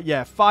cash, right?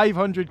 Yeah,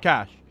 500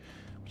 cash,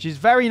 which is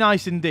very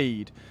nice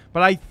indeed.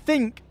 But I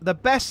think the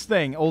best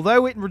thing,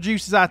 although it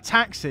reduces our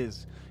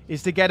taxes,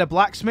 is to get a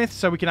blacksmith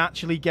so we can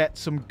actually get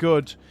some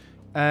good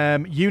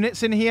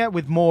units in here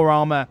with more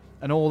armor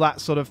and all that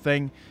sort of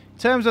thing. In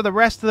terms of the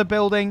rest of the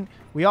building,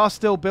 we are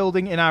still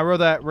building in our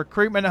other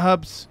recruitment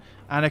hubs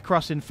and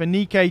across in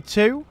Phoenice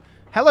too.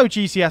 Hello,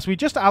 GCS. We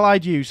just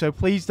allied you, so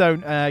please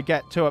don't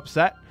get too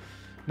upset.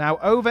 Now,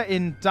 over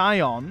in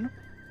Dion,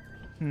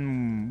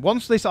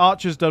 once this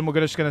archer's done, we're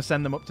just going to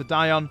send them up to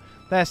Dion.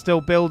 They're still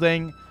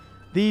building.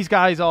 These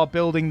guys are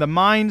building the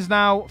mines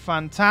now.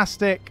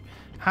 Fantastic.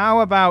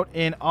 How about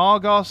in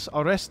Argos,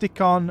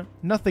 Orestikon?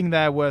 Nothing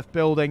there worth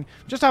building.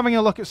 Just having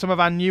a look at some of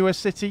our newer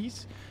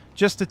cities,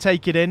 just to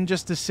take it in,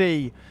 just to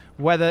see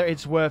whether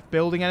it's worth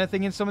building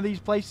anything in some of these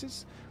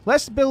places.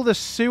 Let's build a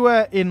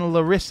sewer in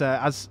Larissa,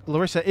 as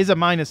Larissa is a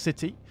minor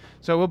city,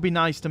 so it would be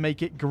nice to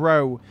make it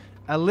grow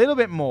a little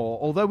bit more.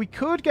 Although we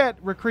could get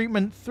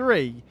recruitment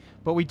 3,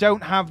 but we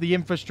don't have the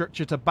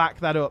infrastructure to back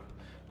that up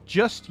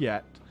just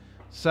yet.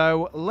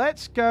 So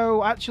let's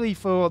go, actually,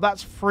 for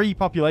that's free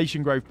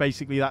population growth,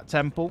 basically, that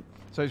temple.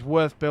 So it's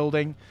worth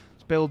building.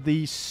 Let's build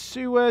these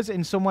sewers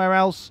in somewhere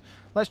else.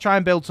 Let's try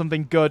and build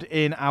something good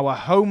in our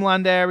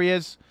homeland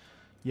areas.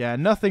 Yeah,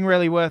 nothing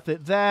really worth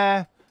it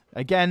there.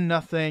 Again,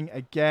 nothing.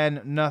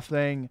 Again,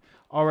 nothing.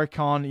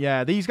 Oricon,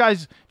 yeah, these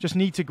guys just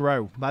need to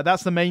grow.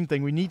 That's the main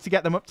thing. We need to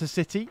get them up to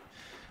city.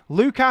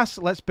 Lucas,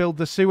 let's build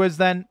the sewers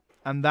then.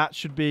 And that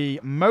should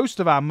be most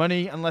of our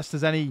money, unless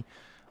there's any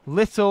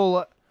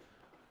little...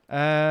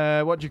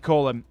 what do you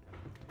call them?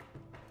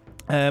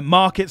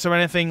 Markets or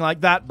anything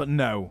like that, but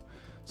no.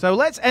 So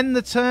let's end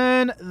the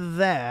turn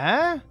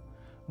there.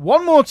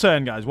 One more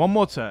turn, guys. One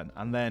more turn,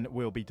 and then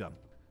we'll be done.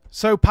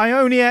 So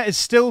Paeonia is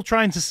still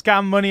trying to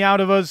scam money out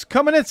of us.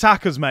 Come and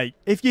attack us, mate.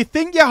 If you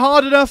think you're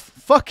hard enough,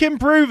 fucking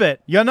prove it.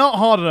 You're not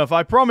hard enough,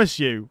 I promise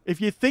you. If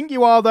you think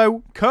you are,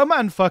 though, come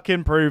and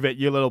fucking prove it,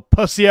 you little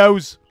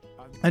pussios.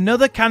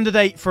 Another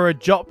candidate for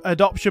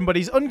adoption, but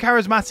he's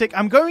uncharismatic.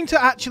 I'm going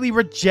to actually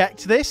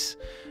reject this.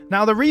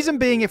 Now, the reason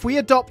being, if we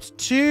adopt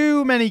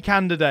too many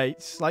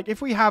candidates, like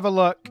if we have a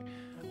look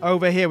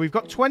over here, we've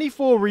got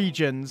 24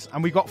 regions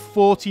and we've got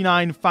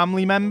 49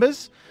 family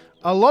members.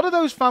 A lot of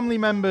those family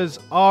members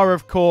are,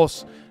 of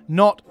course,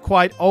 not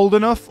quite old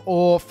enough,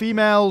 or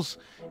females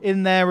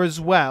in there as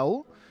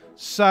well.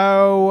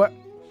 So,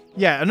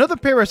 yeah, another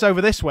Pyrrhus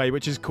over this way,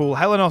 which is cool.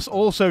 Helenos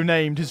also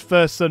named his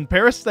first son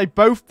Pyrrhus. They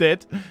both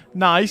did.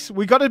 Nice.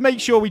 We got to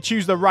make sure we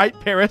choose the right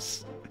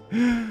Pyrrhus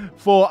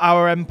for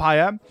our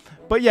empire.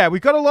 But yeah,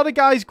 we've got a lot of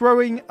guys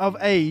growing of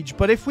age,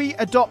 but if we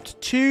adopt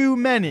too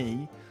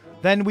many,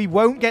 then we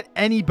won't get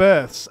any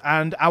births,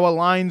 and our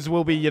lines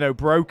will be, you know,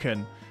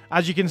 broken.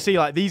 As you can see,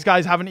 like, these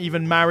guys haven't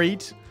even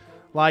married.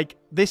 Like,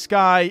 this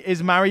guy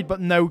is married, but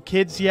no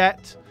kids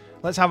yet.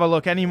 Let's have a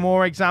look. Any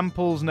more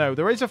examples? No,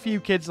 there is a few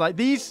kids. Like,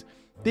 this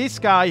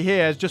guy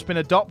here has just been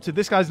adopted.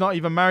 This guy's not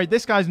even married.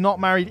 This guy's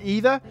not married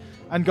either,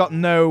 and got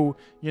no,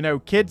 you know,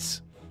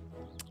 kids.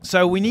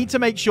 So we need to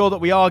make sure that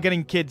we are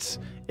getting kids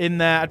in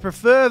there. I'd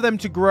prefer them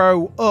to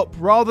grow up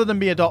rather than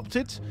be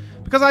adopted,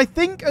 because I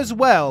think as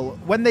well,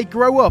 when they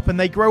grow up and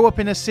they grow up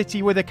in a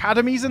city with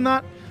academies and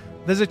that,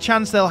 there's a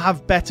chance they'll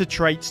have better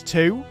traits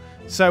too.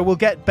 So we'll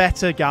get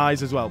better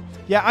guys as well.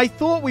 Yeah, I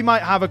thought we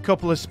might have a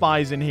couple of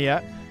spies in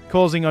here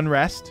causing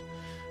unrest.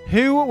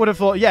 Who would have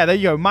thought? Yeah, there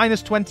you go,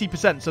 minus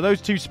 20%. So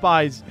those 2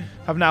 spies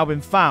have now been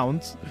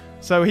found.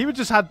 So he would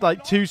just had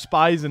like 2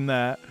 spies in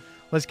there.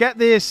 Let's get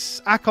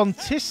this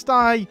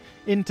Akontistai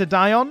into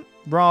Dion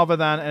rather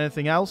than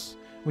anything else.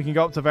 We can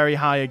go up to very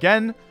high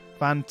again.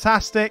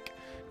 Fantastic.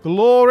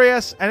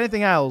 Glorious.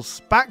 Anything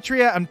else?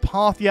 Baktria and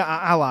Parthia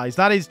are allies.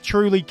 That is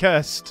truly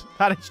cursed.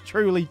 That is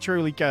truly,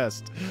 truly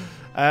cursed.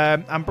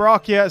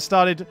 Ambrachia has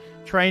started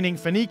training.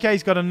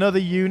 Phoenice's got another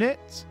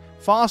unit.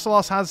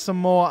 Pharsalos has some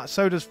more.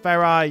 So does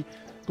Ferai.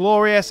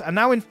 Glorious. And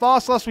now in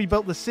Pharsalos we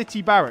built the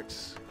city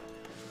barracks.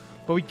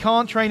 But we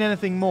can't train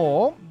anything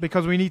more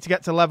because we need to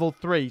get to level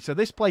 3. So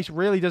this place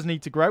really does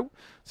need to grow.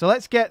 So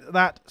let's get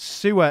that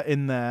sewer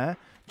in there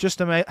just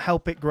to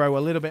help it grow a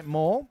little bit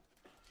more.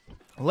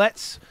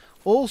 Let's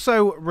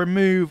also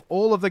remove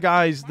all of the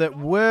guys that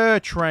were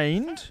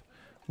retrained.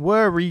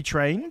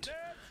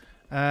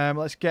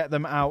 Let's get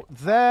them out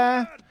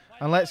there.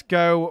 And let's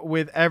go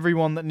with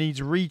everyone that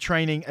needs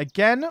retraining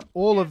again.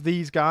 All of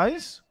these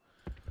guys.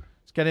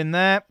 Let's get in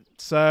there.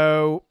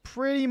 So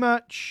pretty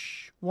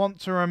much want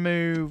to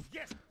remove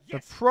the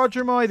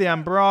Prodromoi, the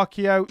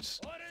Ambrachiotes.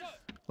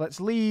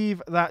 Let's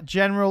leave that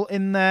general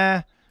in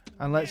there.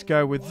 And let's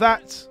go with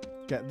that.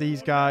 Get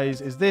these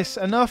guys. Is this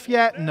enough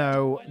yet?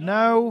 No.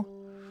 No.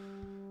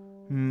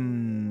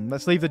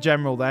 Let's leave the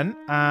general then.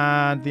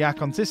 And the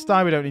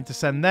Acontisti, we don't need to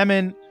send them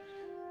in.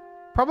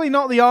 Probably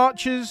not the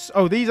archers.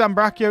 Oh, these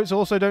Ambraciotes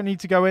also don't need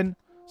to go in.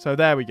 So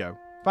there we go.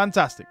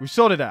 Fantastic. We've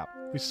sorted it out.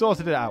 We've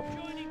sorted it out.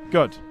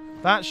 Good.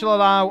 That shall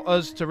allow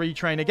us to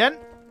retrain again.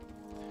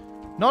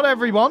 Not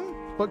everyone,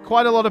 but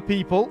quite a lot of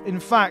people. In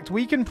fact,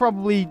 we can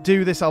probably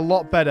do this a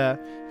lot better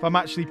if I'm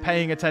actually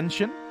paying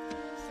attention.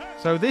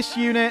 So this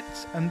unit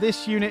and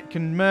this unit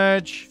can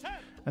merge.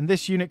 And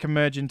this unit can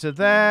merge into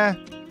there.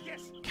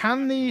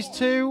 Can these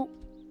two?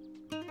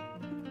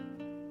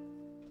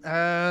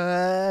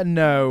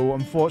 No,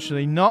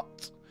 unfortunately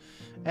not.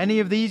 Any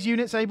of these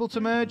units able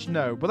to merge?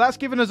 No. But that's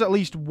given us at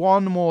least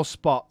one more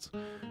spot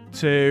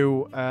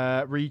to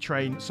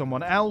retrain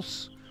someone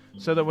else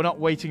so that we're not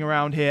waiting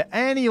around here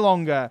any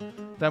longer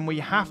than we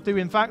have to.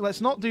 In fact, let's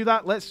not do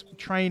that. Let's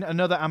train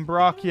another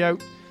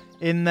Ambraciote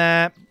in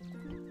there.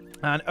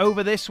 And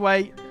over this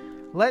way,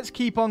 let's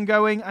keep on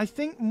going. I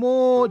think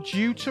more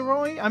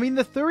Deuteroi. I mean,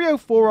 the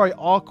Thureophoroi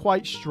are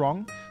quite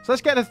strong. So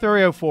let's get a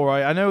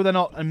Thureophoroi. I know they're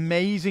not an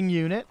amazing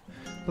unit,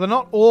 but they're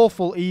not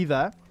awful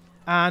either.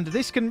 And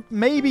this can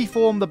maybe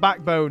form the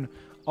backbone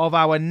of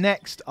our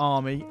next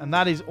army. And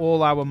that is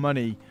all our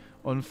money,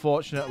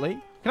 unfortunately.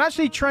 Can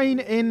actually train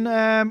in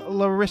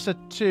Larissa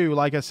too,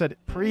 like I said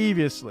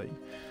previously.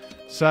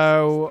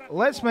 So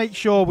let's make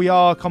sure we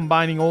are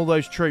combining all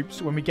those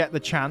troops when we get the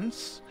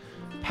chance.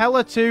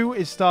 Pella 2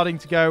 is starting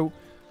to go.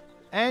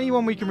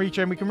 Anyone we can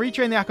retrain. We can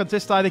retrain the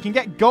Acontisti. They can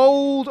get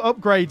gold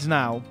upgrades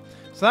now.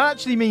 So that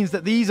actually means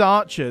that these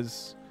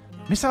archers...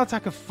 Missile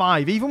attack of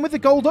 5, even with the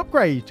gold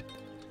upgrade.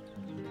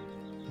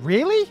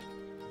 Really?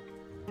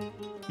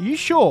 Are you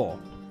sure?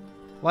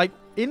 Like,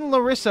 in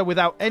Larissa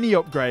without any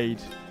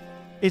upgrade,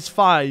 it's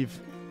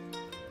 5.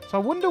 So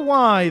I wonder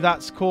why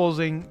that's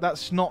causing...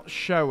 That's not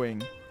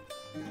showing.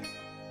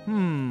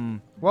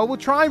 Well, we'll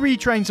try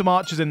retrain some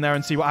archers in there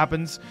and see what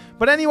happens.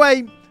 But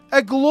anyway,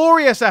 a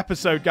glorious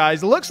episode,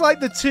 guys. Looks like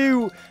the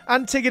two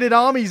Antigonid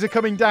armies are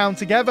coming down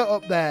together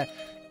up there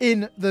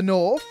in the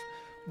north.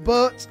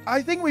 But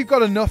I think we've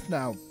got enough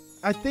now.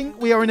 I think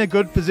we are in a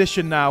good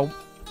position now.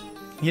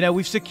 You know,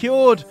 we've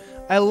secured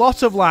a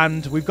lot of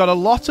land. We've got a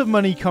lot of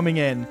money coming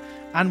in.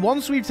 And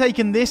once we've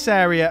taken this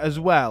area as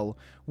well,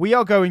 we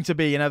are going to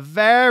be in a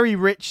very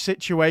rich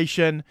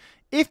situation.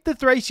 If the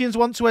Thracians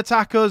want to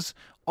attack us...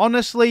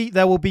 Honestly,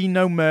 there will be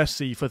no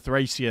mercy for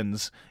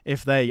Thracians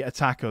if they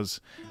attack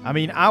us. I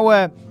mean,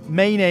 our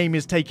main aim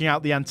is taking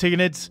out the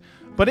Antigonids.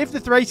 But if the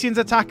Thracians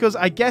attack us,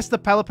 I guess the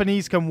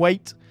Peloponnese can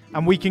wait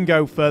and we can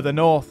go further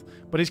north.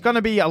 But it's going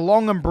to be a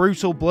long and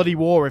brutal bloody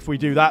war if we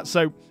do that.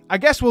 So I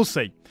guess we'll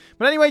see.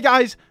 But anyway,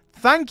 guys,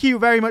 thank you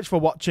very much for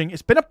watching.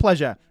 It's been a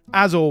pleasure,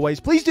 as always.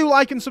 Please do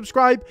like and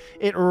subscribe.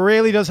 It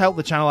really does help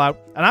the channel out.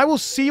 And I will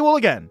see you all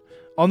again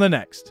on the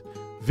next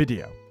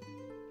video.